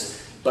tails,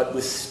 but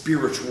with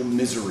spiritual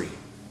misery.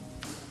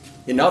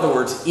 In other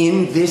words,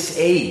 in this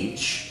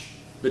age,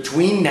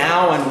 between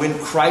now and when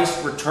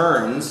Christ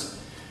returns,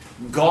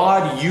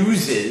 God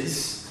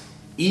uses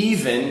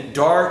even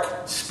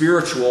dark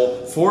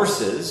spiritual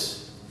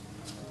forces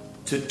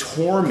to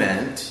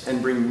torment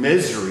and bring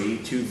misery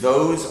to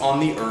those on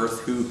the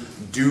earth who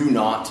do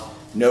not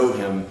know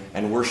Him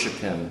and worship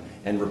Him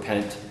and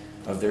repent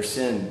of their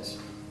sins.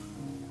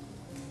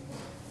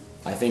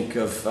 I think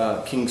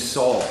of King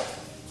Saul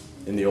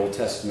in the Old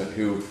Testament,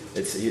 who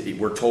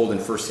we're told in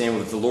 1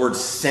 Samuel that the Lord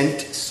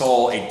sent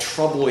Saul a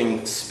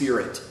troubling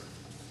spirit,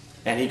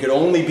 and he could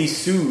only be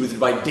soothed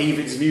by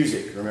David's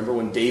music. Remember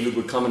when David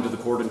would come into the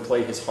court and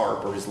play his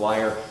harp or his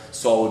lyre,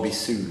 Saul would be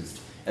soothed.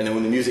 And then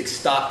when the music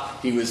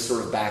stopped, he was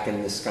sort of back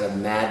in this kind of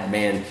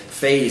madman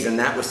phase, and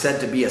that was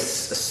said to be a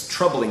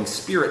troubling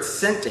spirit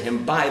sent to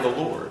him by the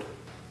Lord.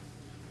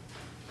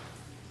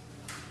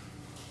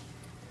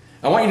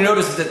 I want you to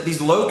notice that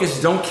these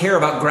locusts don't care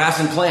about grass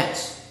and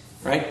plants,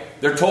 right?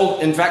 They're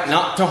told, in fact,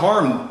 not to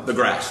harm the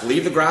grass.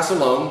 Leave the grass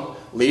alone.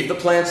 Leave the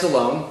plants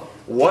alone.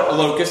 What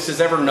locust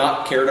has ever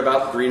not cared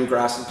about green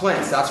grass and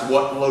plants? That's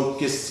what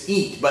locusts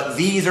eat. But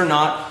these are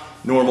not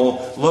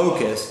normal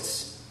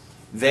locusts.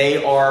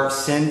 They are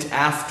sent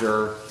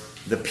after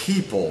the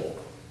people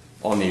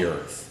on the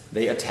earth.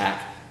 They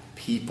attack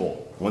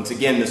people. Once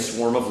again, the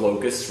swarm of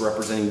locusts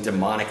representing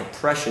demonic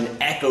oppression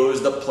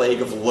echoes the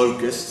plague of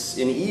locusts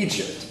in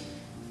Egypt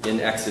in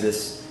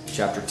Exodus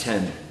chapter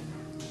 10.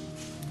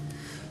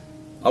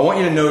 I want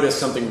you to notice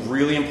something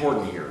really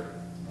important here.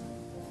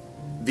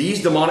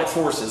 These demonic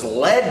forces,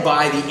 led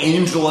by the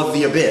angel of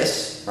the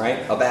abyss, right?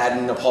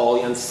 Abaddon,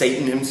 Apollyon,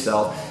 Satan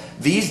himself,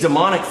 these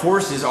demonic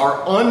forces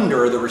are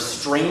under the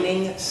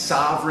restraining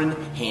sovereign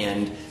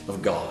hand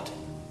of God.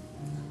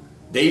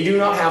 They do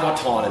not have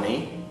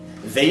autonomy.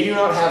 They do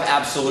not have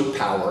absolute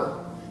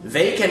power.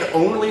 They can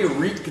only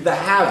wreak the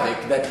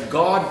havoc that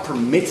God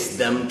permits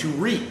them to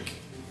wreak.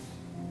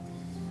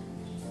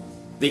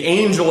 The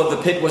angel of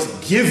the pit was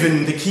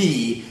given the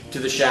key to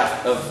the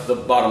shaft of the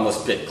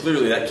bottomless pit.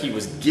 Clearly that key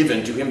was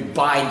given to him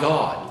by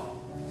God.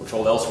 We're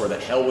told elsewhere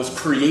that hell was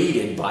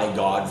created by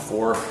God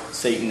for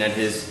Satan and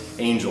his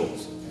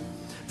angels.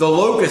 The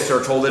locusts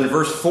are told in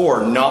verse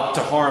 4 not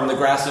to harm the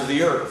grass of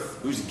the earth.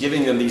 Who's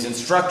giving them these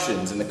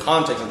instructions? In the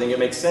context, I think it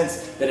makes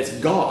sense that it's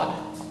God.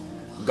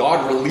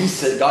 God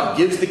releases, God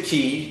gives the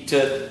key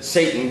to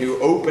Satan,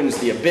 who opens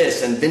the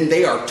abyss, and then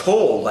they are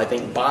told, I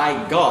think,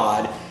 by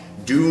God,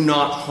 do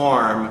not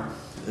harm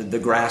the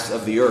grass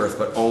of the earth,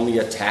 but only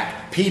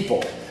attack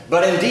people.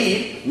 But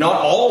indeed, not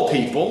all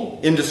people,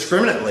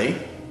 indiscriminately.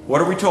 What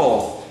are we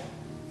told?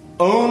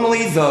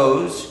 Only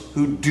those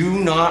who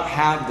do not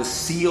have the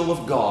seal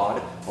of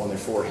God on their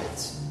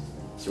foreheads.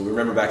 So we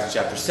remember back to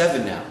chapter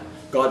 7 now.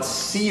 God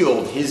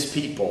sealed His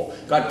people.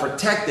 God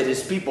protected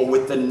His people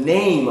with the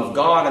name of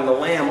God and the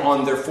Lamb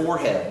on their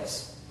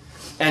foreheads.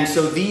 And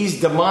so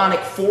these demonic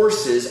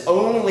forces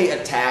only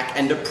attack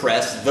and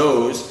oppress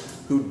those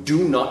who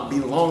do not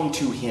belong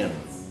to Him,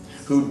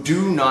 who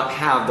do not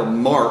have the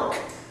mark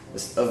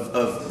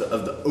of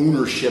the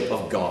ownership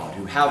of God,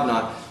 who have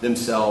not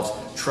themselves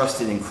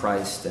trusted in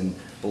Christ and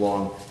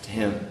belong to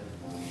Him.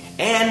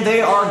 And they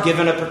are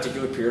given a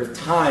particular period of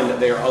time that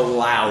they are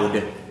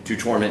allowed to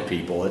torment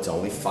people. It's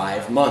only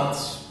 5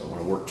 months. I don't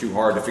want to work too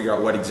hard to figure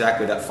out what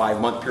exactly that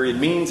 5-month period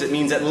means. It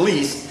means at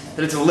least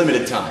that it's a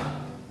limited time.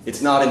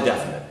 It's not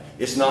indefinite.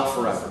 It's not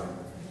forever.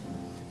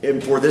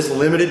 And for this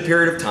limited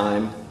period of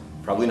time,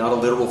 probably not a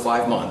literal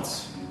 5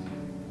 months,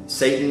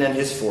 Satan and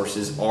his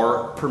forces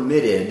are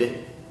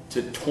permitted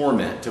to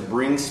torment, to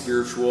bring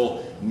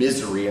spiritual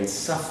misery and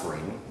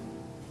suffering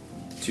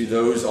to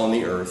those on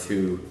the earth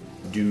who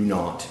do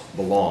not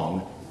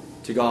belong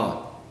to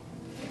God.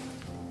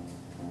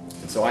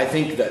 And so I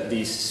think that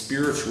these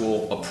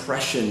spiritual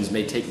oppressions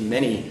may take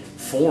many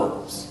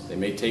forms. They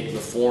may take the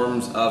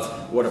forms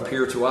of what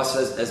appear to us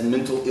as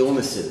mental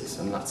illnesses.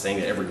 I'm not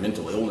saying that every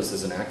mental illness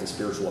is an act of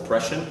spiritual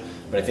oppression,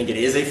 but I think it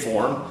is a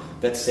form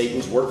that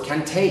Satan's work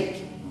can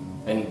take.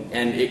 And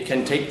it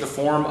can take the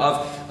form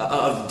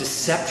of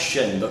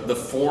deception, the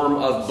form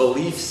of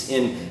beliefs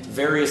in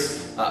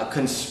various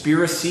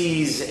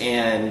conspiracies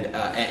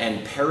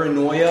and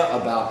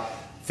paranoia about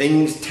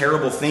things,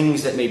 terrible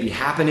things that may be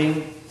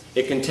happening.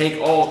 It can take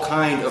all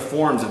kinds of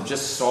forms of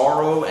just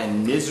sorrow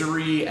and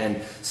misery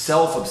and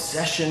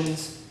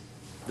self-obsessions.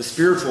 The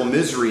spiritual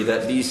misery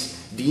that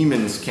these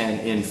demons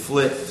can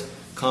inflict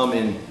come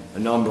in a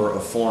number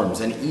of forms.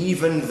 And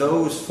even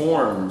those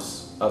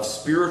forms of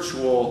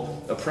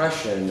spiritual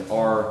oppression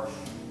are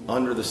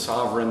under the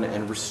sovereign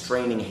and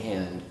restraining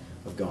hand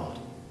of God.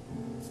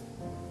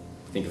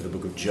 Think of the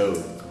book of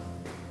Job.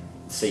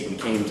 Satan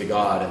came to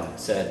God and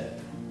said,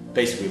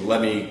 basically,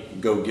 let me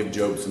go give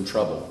Job some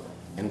trouble.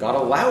 And God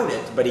allowed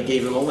it, but He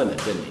gave him a limit,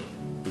 didn't He?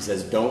 He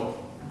says, don't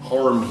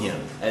harm him,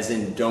 as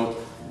in don't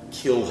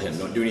kill him,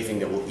 don't do anything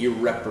that will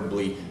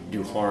irreparably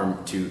do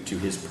harm to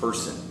his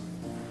person.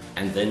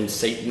 And then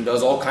Satan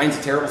does all kinds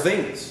of terrible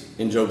things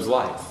in Job's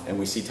life. And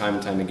we see time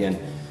and time again,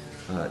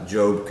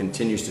 Job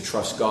continues to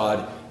trust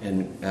God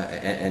and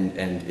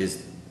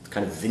is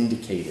kind of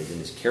vindicated in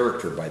his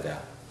character by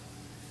that.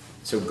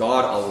 So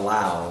God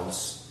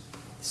allows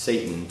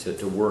Satan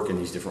to work in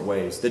these different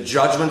ways. The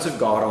judgments of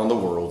God on the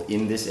world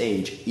in this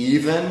age,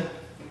 even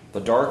the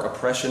dark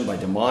oppression by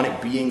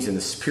demonic beings in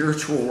the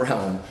spiritual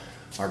realm,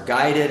 are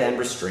guided and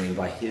restrained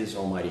by his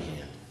almighty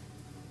hand,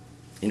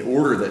 in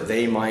order that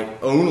they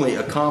might only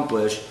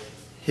accomplish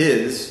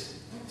his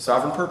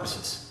sovereign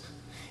purposes.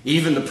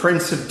 Even the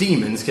prince of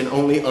demons can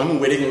only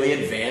unwittingly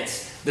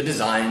advance the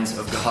designs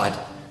of God,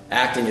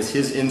 acting as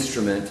his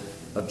instrument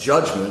of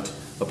judgment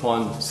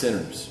upon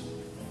sinners.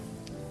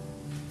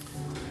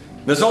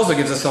 This also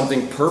gives us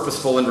something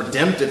purposeful and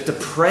redemptive to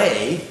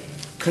pray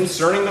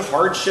concerning the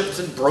hardships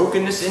and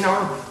brokenness in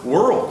our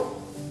world.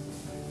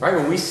 Right?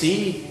 When we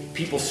see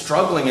people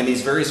struggling in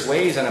these various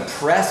ways and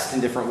oppressed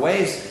in different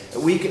ways,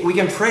 we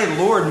can pray,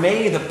 Lord,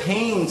 may the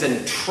pains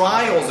and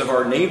trials of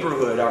our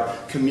neighborhood, our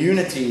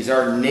communities,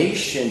 our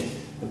nation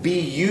be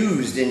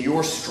used in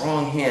your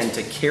strong hand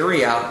to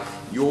carry out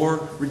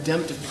your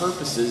redemptive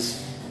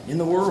purposes in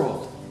the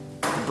world,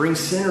 to bring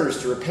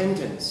sinners to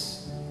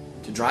repentance,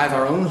 to drive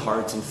our own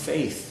hearts in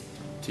faith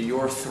to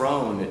your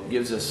throne. It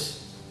gives us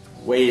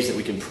ways that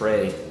we can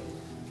pray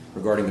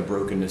regarding the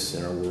brokenness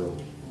in our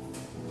world.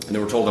 And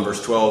then we're told in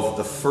verse 12,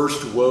 the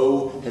first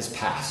woe has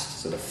passed.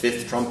 So the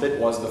fifth trumpet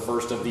was the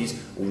first of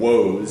these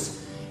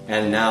woes.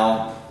 And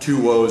now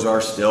 2 woes are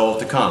still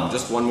to come.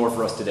 Just one more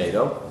for us today,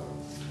 though.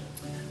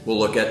 We'll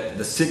look at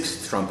the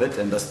sixth trumpet,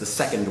 and thus the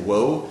second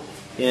woe,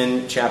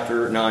 in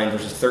chapter 9,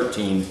 verses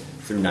 13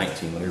 through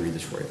 19. Let me read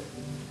this for you.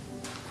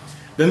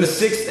 Then the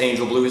sixth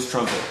angel blew his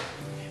trumpet.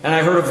 And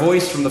I heard a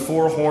voice from the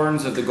 4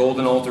 horns of the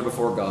golden altar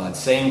before God,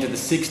 saying to the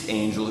sixth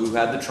angel who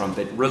had the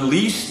trumpet,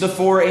 release the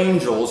 4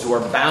 angels who are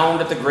bound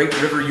at the great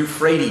river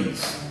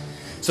Euphrates.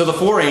 So the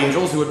 4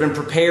 angels who had been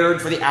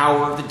prepared for the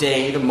hour of the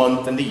day, the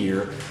month, and the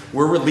year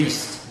were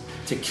released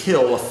to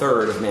kill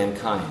 1/3 of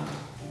mankind.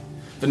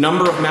 The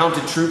number of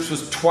mounted troops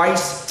was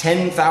twice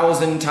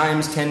 10,000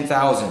 times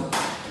 10,000.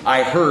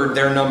 I heard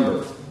their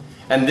number.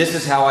 And this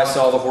is how I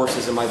saw the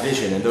horses in my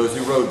vision and those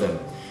who rode them.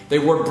 They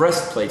wore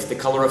breastplates the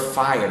color of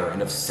fire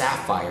and of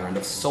sapphire and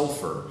of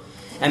sulfur.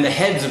 And the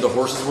heads of the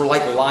horses were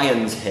like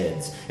lions'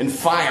 heads. And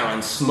fire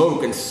and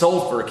smoke and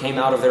sulfur came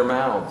out of their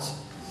mouths.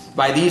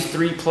 By these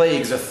 3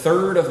 plagues,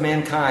 1/3 of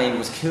mankind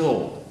was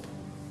killed,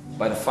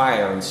 by the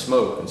fire and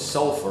smoke and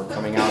sulfur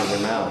coming out of their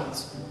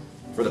mouths.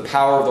 For the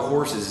power of the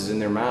horses is in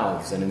their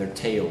mouths and in their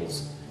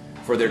tails.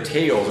 For their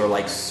tails are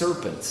like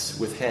serpents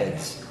with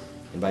heads,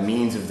 and by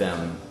means of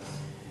them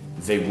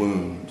they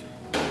wound.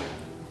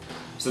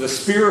 So the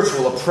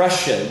spiritual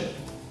oppression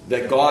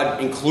that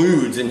God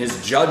includes in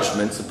his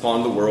judgments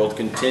upon the world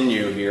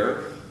continue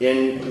here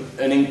in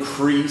an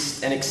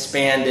increased and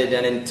expanded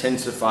and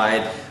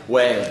intensified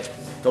way.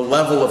 The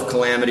level of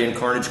calamity and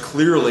carnage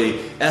clearly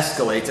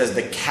escalates as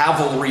the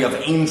cavalry of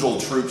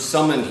angel troops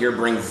summoned here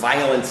bring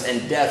violence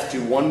and death to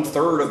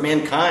 1/3 of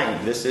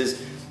mankind. This is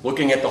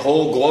looking at the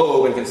whole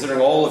globe and considering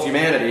all of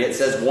humanity. It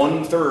says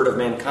 1/3 of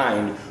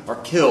mankind are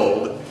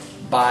killed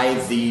by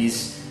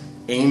these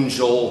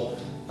angel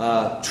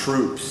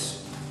troops.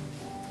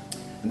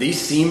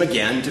 These seem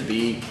again to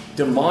be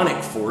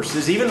demonic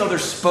forces, even though they're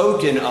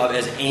spoken of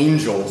as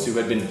angels who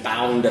had been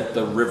bound at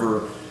the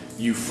river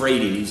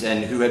Euphrates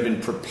and who had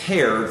been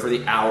prepared for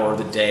the hour,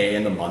 the day,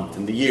 and the month,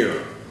 and the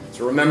year.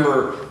 So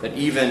remember that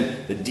even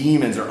the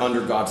demons are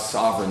under God's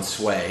sovereign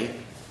sway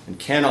and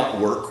cannot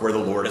work where the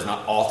Lord has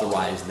not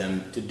authorized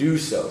them to do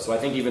so. So I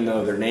think even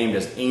though they're named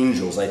as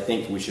angels, I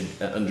think we should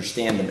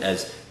understand them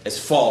as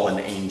fallen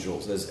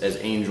angels, as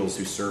angels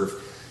who serve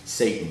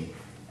Satan.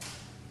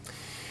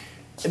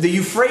 The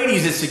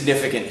Euphrates is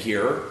significant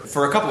here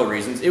for a couple of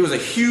reasons. It was a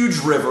huge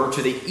river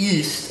to the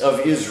east of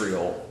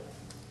Israel,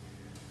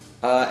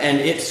 and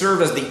it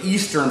served as the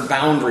eastern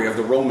boundary of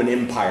the Roman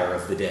Empire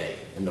of the day.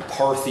 And the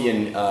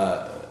Parthian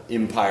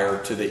Empire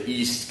to the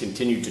east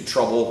continued to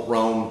trouble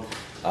Rome,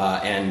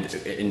 and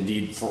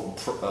indeed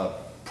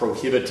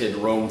prohibited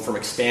Rome from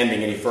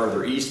expanding any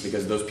further east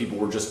because those people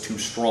were just too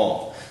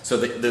strong. So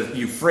the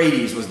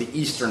Euphrates was the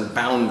eastern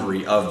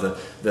boundary of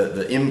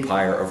the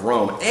empire of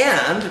Rome.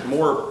 And,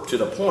 more to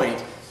the point,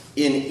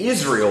 in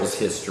Israel's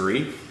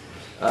history,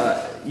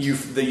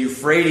 the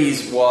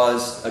Euphrates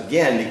was,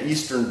 again, the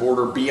eastern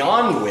border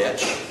beyond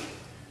which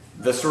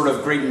the sort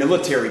of great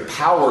military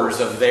powers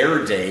of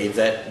their day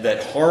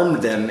that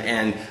harmed them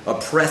and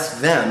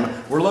oppressed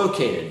them were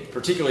located,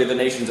 particularly the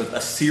nations of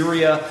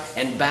Assyria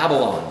and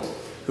Babylon,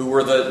 who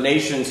were the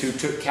nations who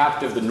took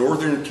captive the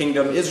northern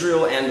kingdom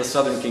Israel and the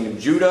southern kingdom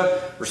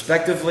Judah,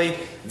 respectively.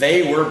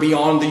 They were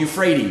beyond the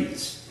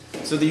Euphrates.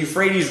 So the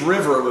Euphrates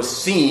River was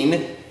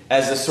seen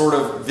as a sort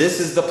of, this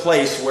is the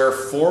place where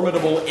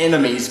formidable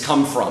enemies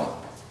come from.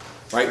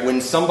 Right?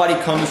 When somebody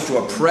comes to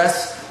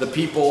oppress the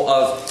people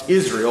of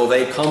Israel,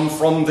 they come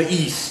from the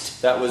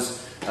east. That was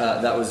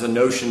That was a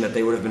notion that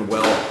they would have been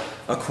well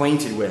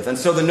acquainted with. And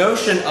so the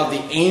notion of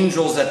the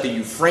angels at the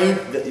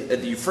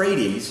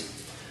Euphrates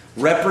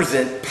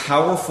represent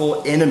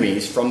powerful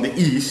enemies from the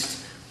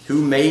east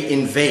who may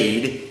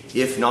invade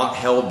if not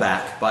held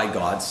back by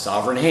God's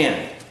sovereign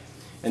hand.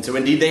 And so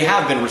indeed they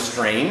have been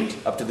restrained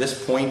up to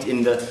this point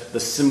in the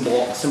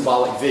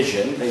symbolic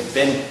vision. They've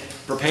been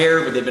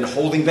prepared, but they've been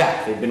holding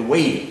back. They've been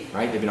waiting,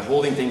 right? They've been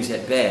holding things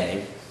at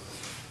bay.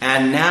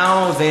 And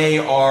now they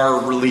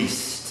are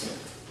released.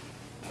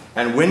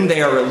 And when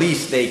they are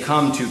released, they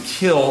come to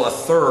kill a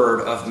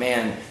third of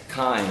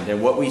mankind.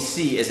 And what we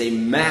see is a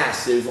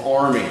massive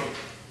army.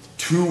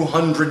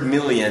 200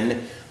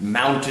 million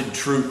mounted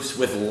troops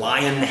with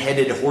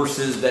lion-headed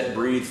horses that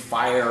breathe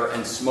fire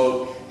and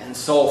smoke and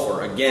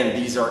sulfur. Again,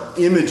 these are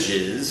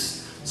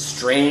images,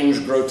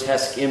 strange,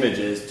 grotesque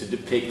images to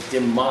depict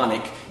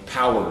demonic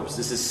powers.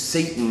 This is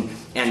Satan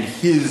and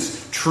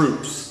his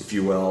troops, if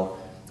you will,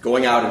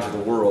 going out into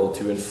the world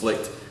to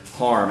inflict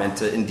harm and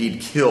to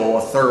indeed kill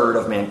a third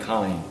of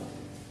mankind.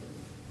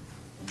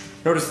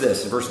 Notice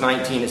this, in verse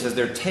 19 it says,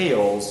 their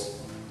tails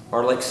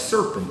are like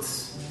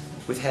serpents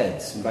with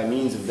heads, and by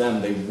means of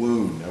them they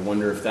wound. I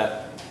wonder if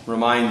that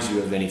reminds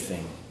you of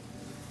anything.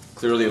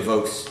 Clearly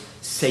evokes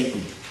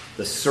Satan,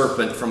 the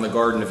serpent from the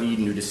Garden of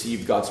Eden who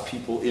deceived God's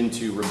people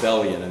into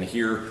rebellion. And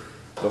here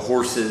the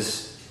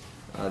horses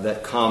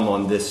that come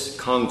on this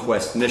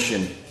conquest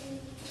mission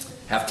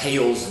have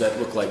tails that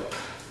look like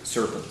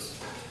serpents.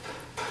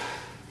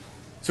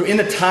 So in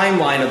the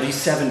timeline of these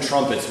 7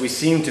 trumpets, we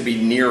seem to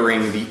be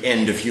nearing the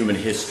end of human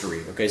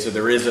history. Okay, so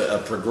there is a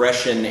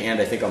progression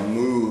and I think a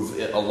move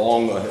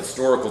along a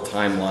historical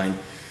timeline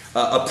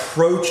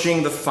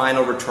approaching the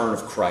final return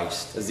of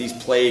Christ, as these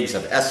plagues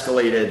have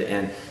escalated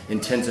and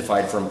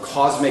intensified from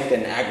cosmic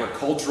and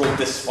agricultural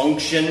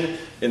dysfunction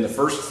in the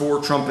first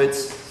 4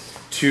 trumpets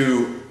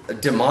to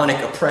demonic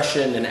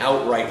oppression and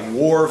outright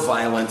war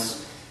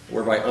violence,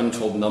 whereby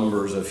untold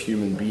numbers of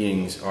human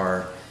beings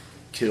are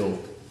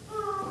killed.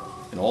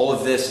 And all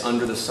of this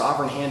under the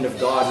sovereign hand of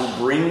God,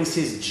 who brings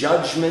his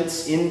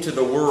judgments into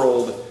the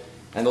world.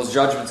 And those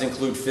judgments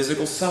include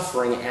physical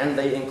suffering and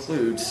they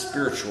include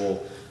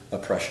spiritual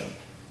oppression.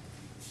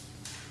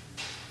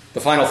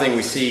 The final thing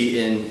we see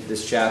in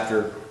this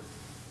chapter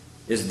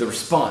is the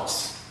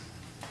response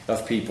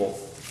of people.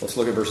 Let's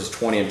look at verses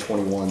 20 and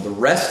 21. The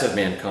rest of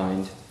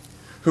mankind,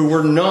 who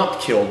were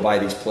not killed by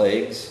these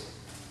plagues,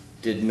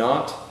 did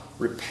not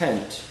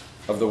repent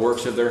of the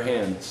works of their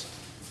hands,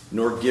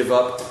 nor give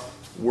up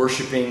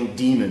worshipping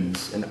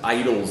demons and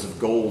idols of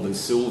gold and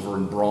silver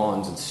and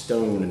bronze and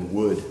stone and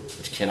wood,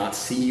 which cannot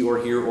see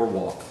or hear or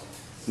walk.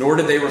 Nor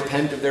did they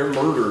repent of their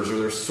murders or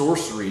their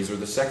sorceries or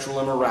the sexual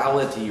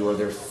immorality or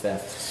their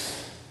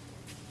thefts.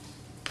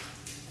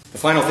 The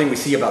final thing we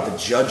see about the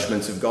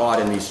judgments of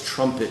God in these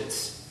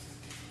trumpets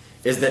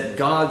is that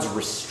God's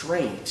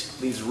restraint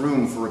leaves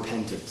room for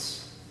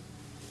repentance.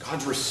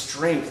 God's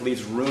restraint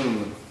leaves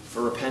room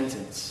for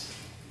repentance.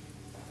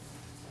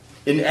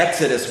 In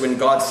Exodus, when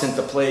God sent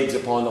the plagues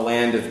upon the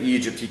land of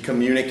Egypt, he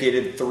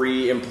communicated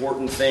 3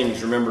 important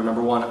things. Remember,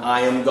 number 1,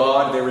 I am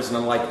God, there is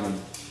none like me.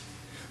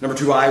 Number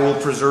 2, I will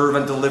preserve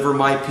and deliver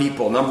my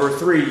people. Number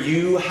 3,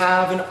 you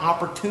have an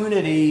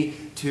opportunity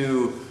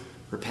to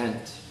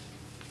repent.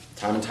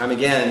 Time and time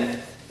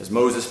again, as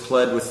Moses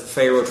pled with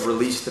Pharaoh to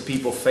release the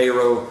people,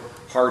 Pharaoh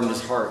hardened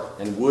his heart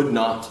and would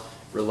not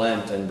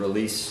relent and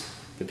release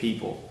the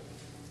people.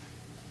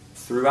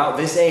 Throughout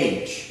this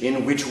age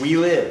in which we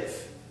live,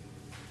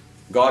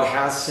 God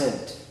has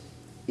sent,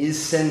 is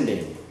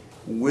sending,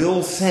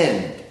 will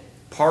send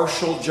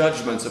partial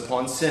judgments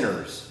upon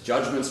sinners,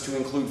 judgments to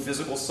include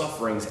physical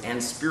sufferings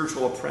and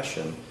spiritual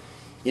oppression,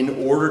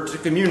 in order to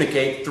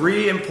communicate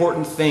 3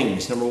 important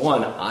things. Number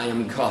 1, I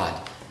am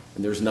God,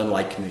 and there's none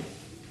like me.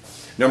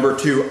 Number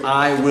 2,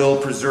 I will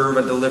preserve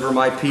and deliver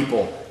my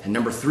people. And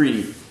number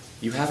 3,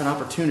 you have an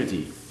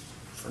opportunity,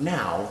 for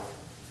now,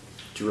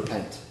 to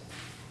repent.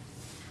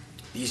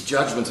 These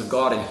judgments of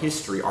God in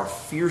history are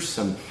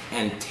fearsome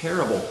and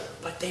terrible,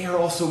 but they are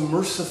also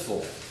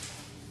merciful.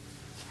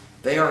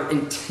 They are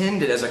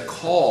intended as a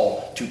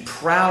call to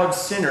proud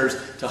sinners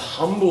to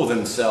humble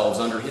themselves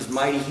under his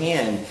mighty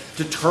hand,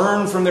 to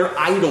turn from their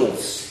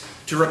idols,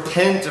 to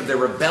repent of their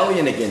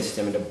rebellion against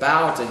him, and to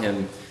bow to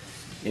him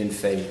in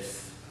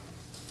faith.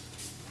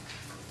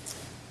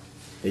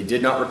 They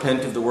did not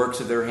repent of the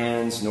works of their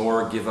hands,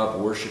 nor give up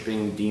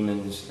worshiping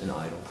demons and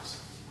idols.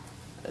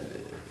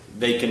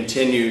 They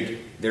continued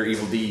their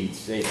evil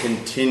deeds. They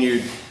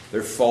continued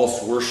their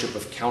false worship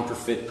of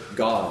counterfeit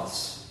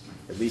gods,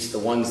 at least the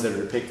ones that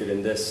are depicted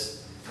in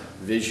this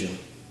vision.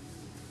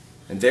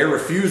 And their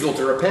refusal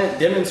to repent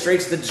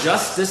demonstrates the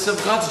justice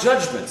of God's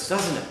judgments,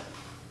 doesn't it?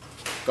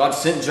 God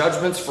sent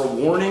judgments for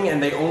warning,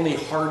 and they only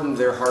hardened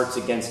their hearts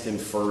against him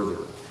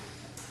further.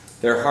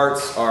 Their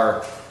hearts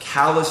are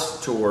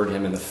calloused toward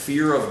him, and the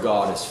fear of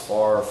God is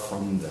far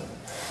from them.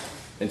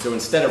 And so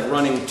instead of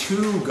running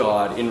to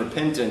God in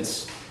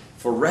repentance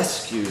for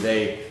rescue,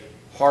 they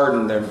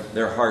harden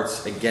their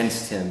hearts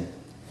against him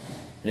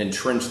and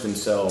entrench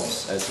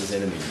themselves as his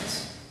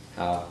enemies.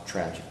 How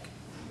tragic.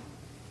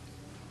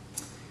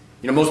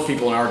 Most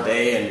people in our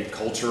day and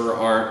culture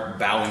aren't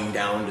bowing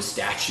down to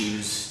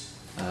statues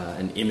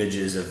and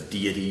images of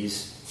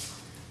deities,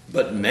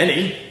 but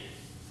many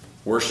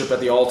worship at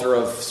the altar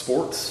of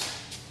sports,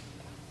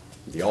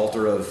 the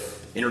altar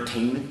of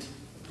entertainment,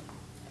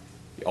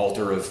 the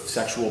altar of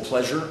sexual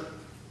pleasure,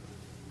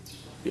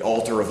 the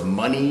altar of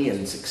money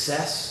and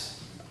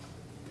success,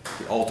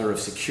 the altar of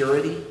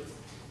security,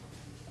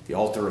 the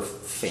altar of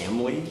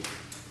family,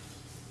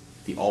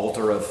 the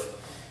altar of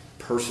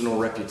personal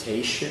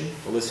reputation.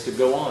 The list could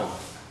go on.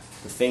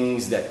 The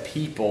things that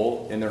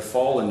people in their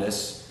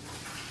fallenness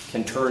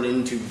can turn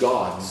into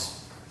gods.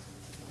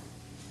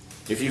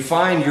 If you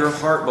find your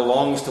heart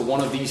belongs to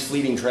one of these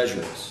fleeting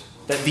treasures,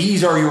 that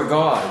these are your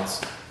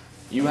gods,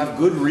 you have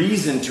good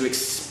reason to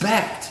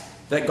expect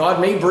that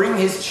God may bring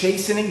his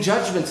chastening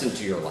judgments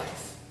into your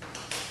life,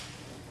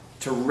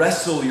 to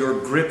wrestle your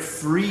grip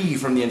free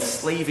from the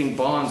enslaving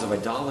bonds of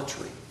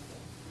idolatry.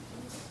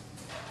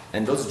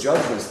 And those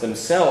judgments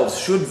themselves,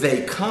 should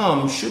they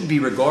come, should be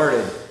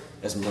regarded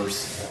as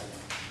mercy.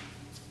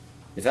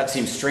 If that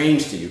seems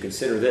strange to you,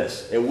 consider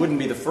this. It wouldn't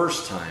be the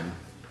first time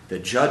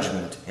that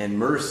judgment and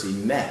mercy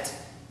met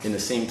in the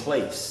same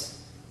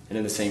place and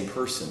in the same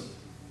person.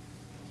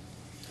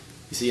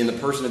 You see, in the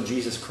person of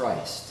Jesus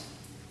Christ,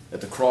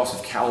 at the cross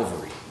of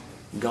Calvary,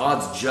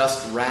 God's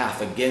just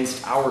wrath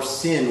against our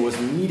sin was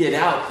meted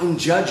out in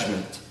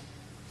judgment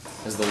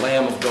as the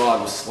Lamb of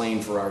God was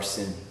slain for our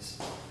sins.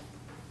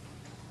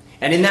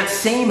 And in that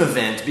same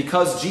event,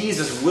 because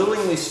Jesus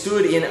willingly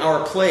stood in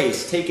our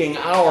place, taking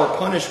our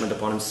punishment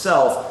upon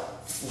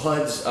himself,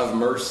 floods of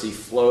mercy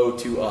flow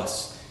to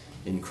us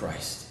in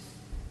Christ.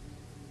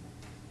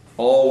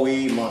 All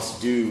we must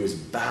do is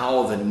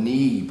bow the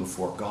knee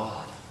before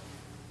God,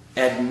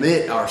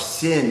 admit our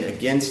sin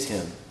against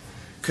him,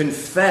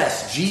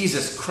 confess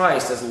Jesus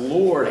Christ as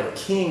Lord and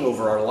King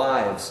over our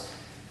lives,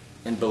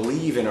 and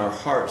believe in our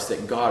hearts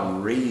that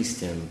God raised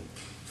him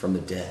from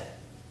the dead.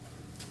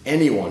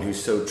 Anyone who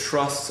so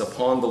trusts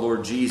upon the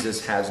Lord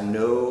Jesus has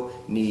no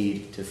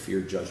need to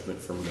fear judgment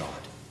from God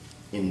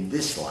in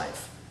this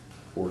life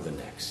or the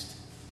next.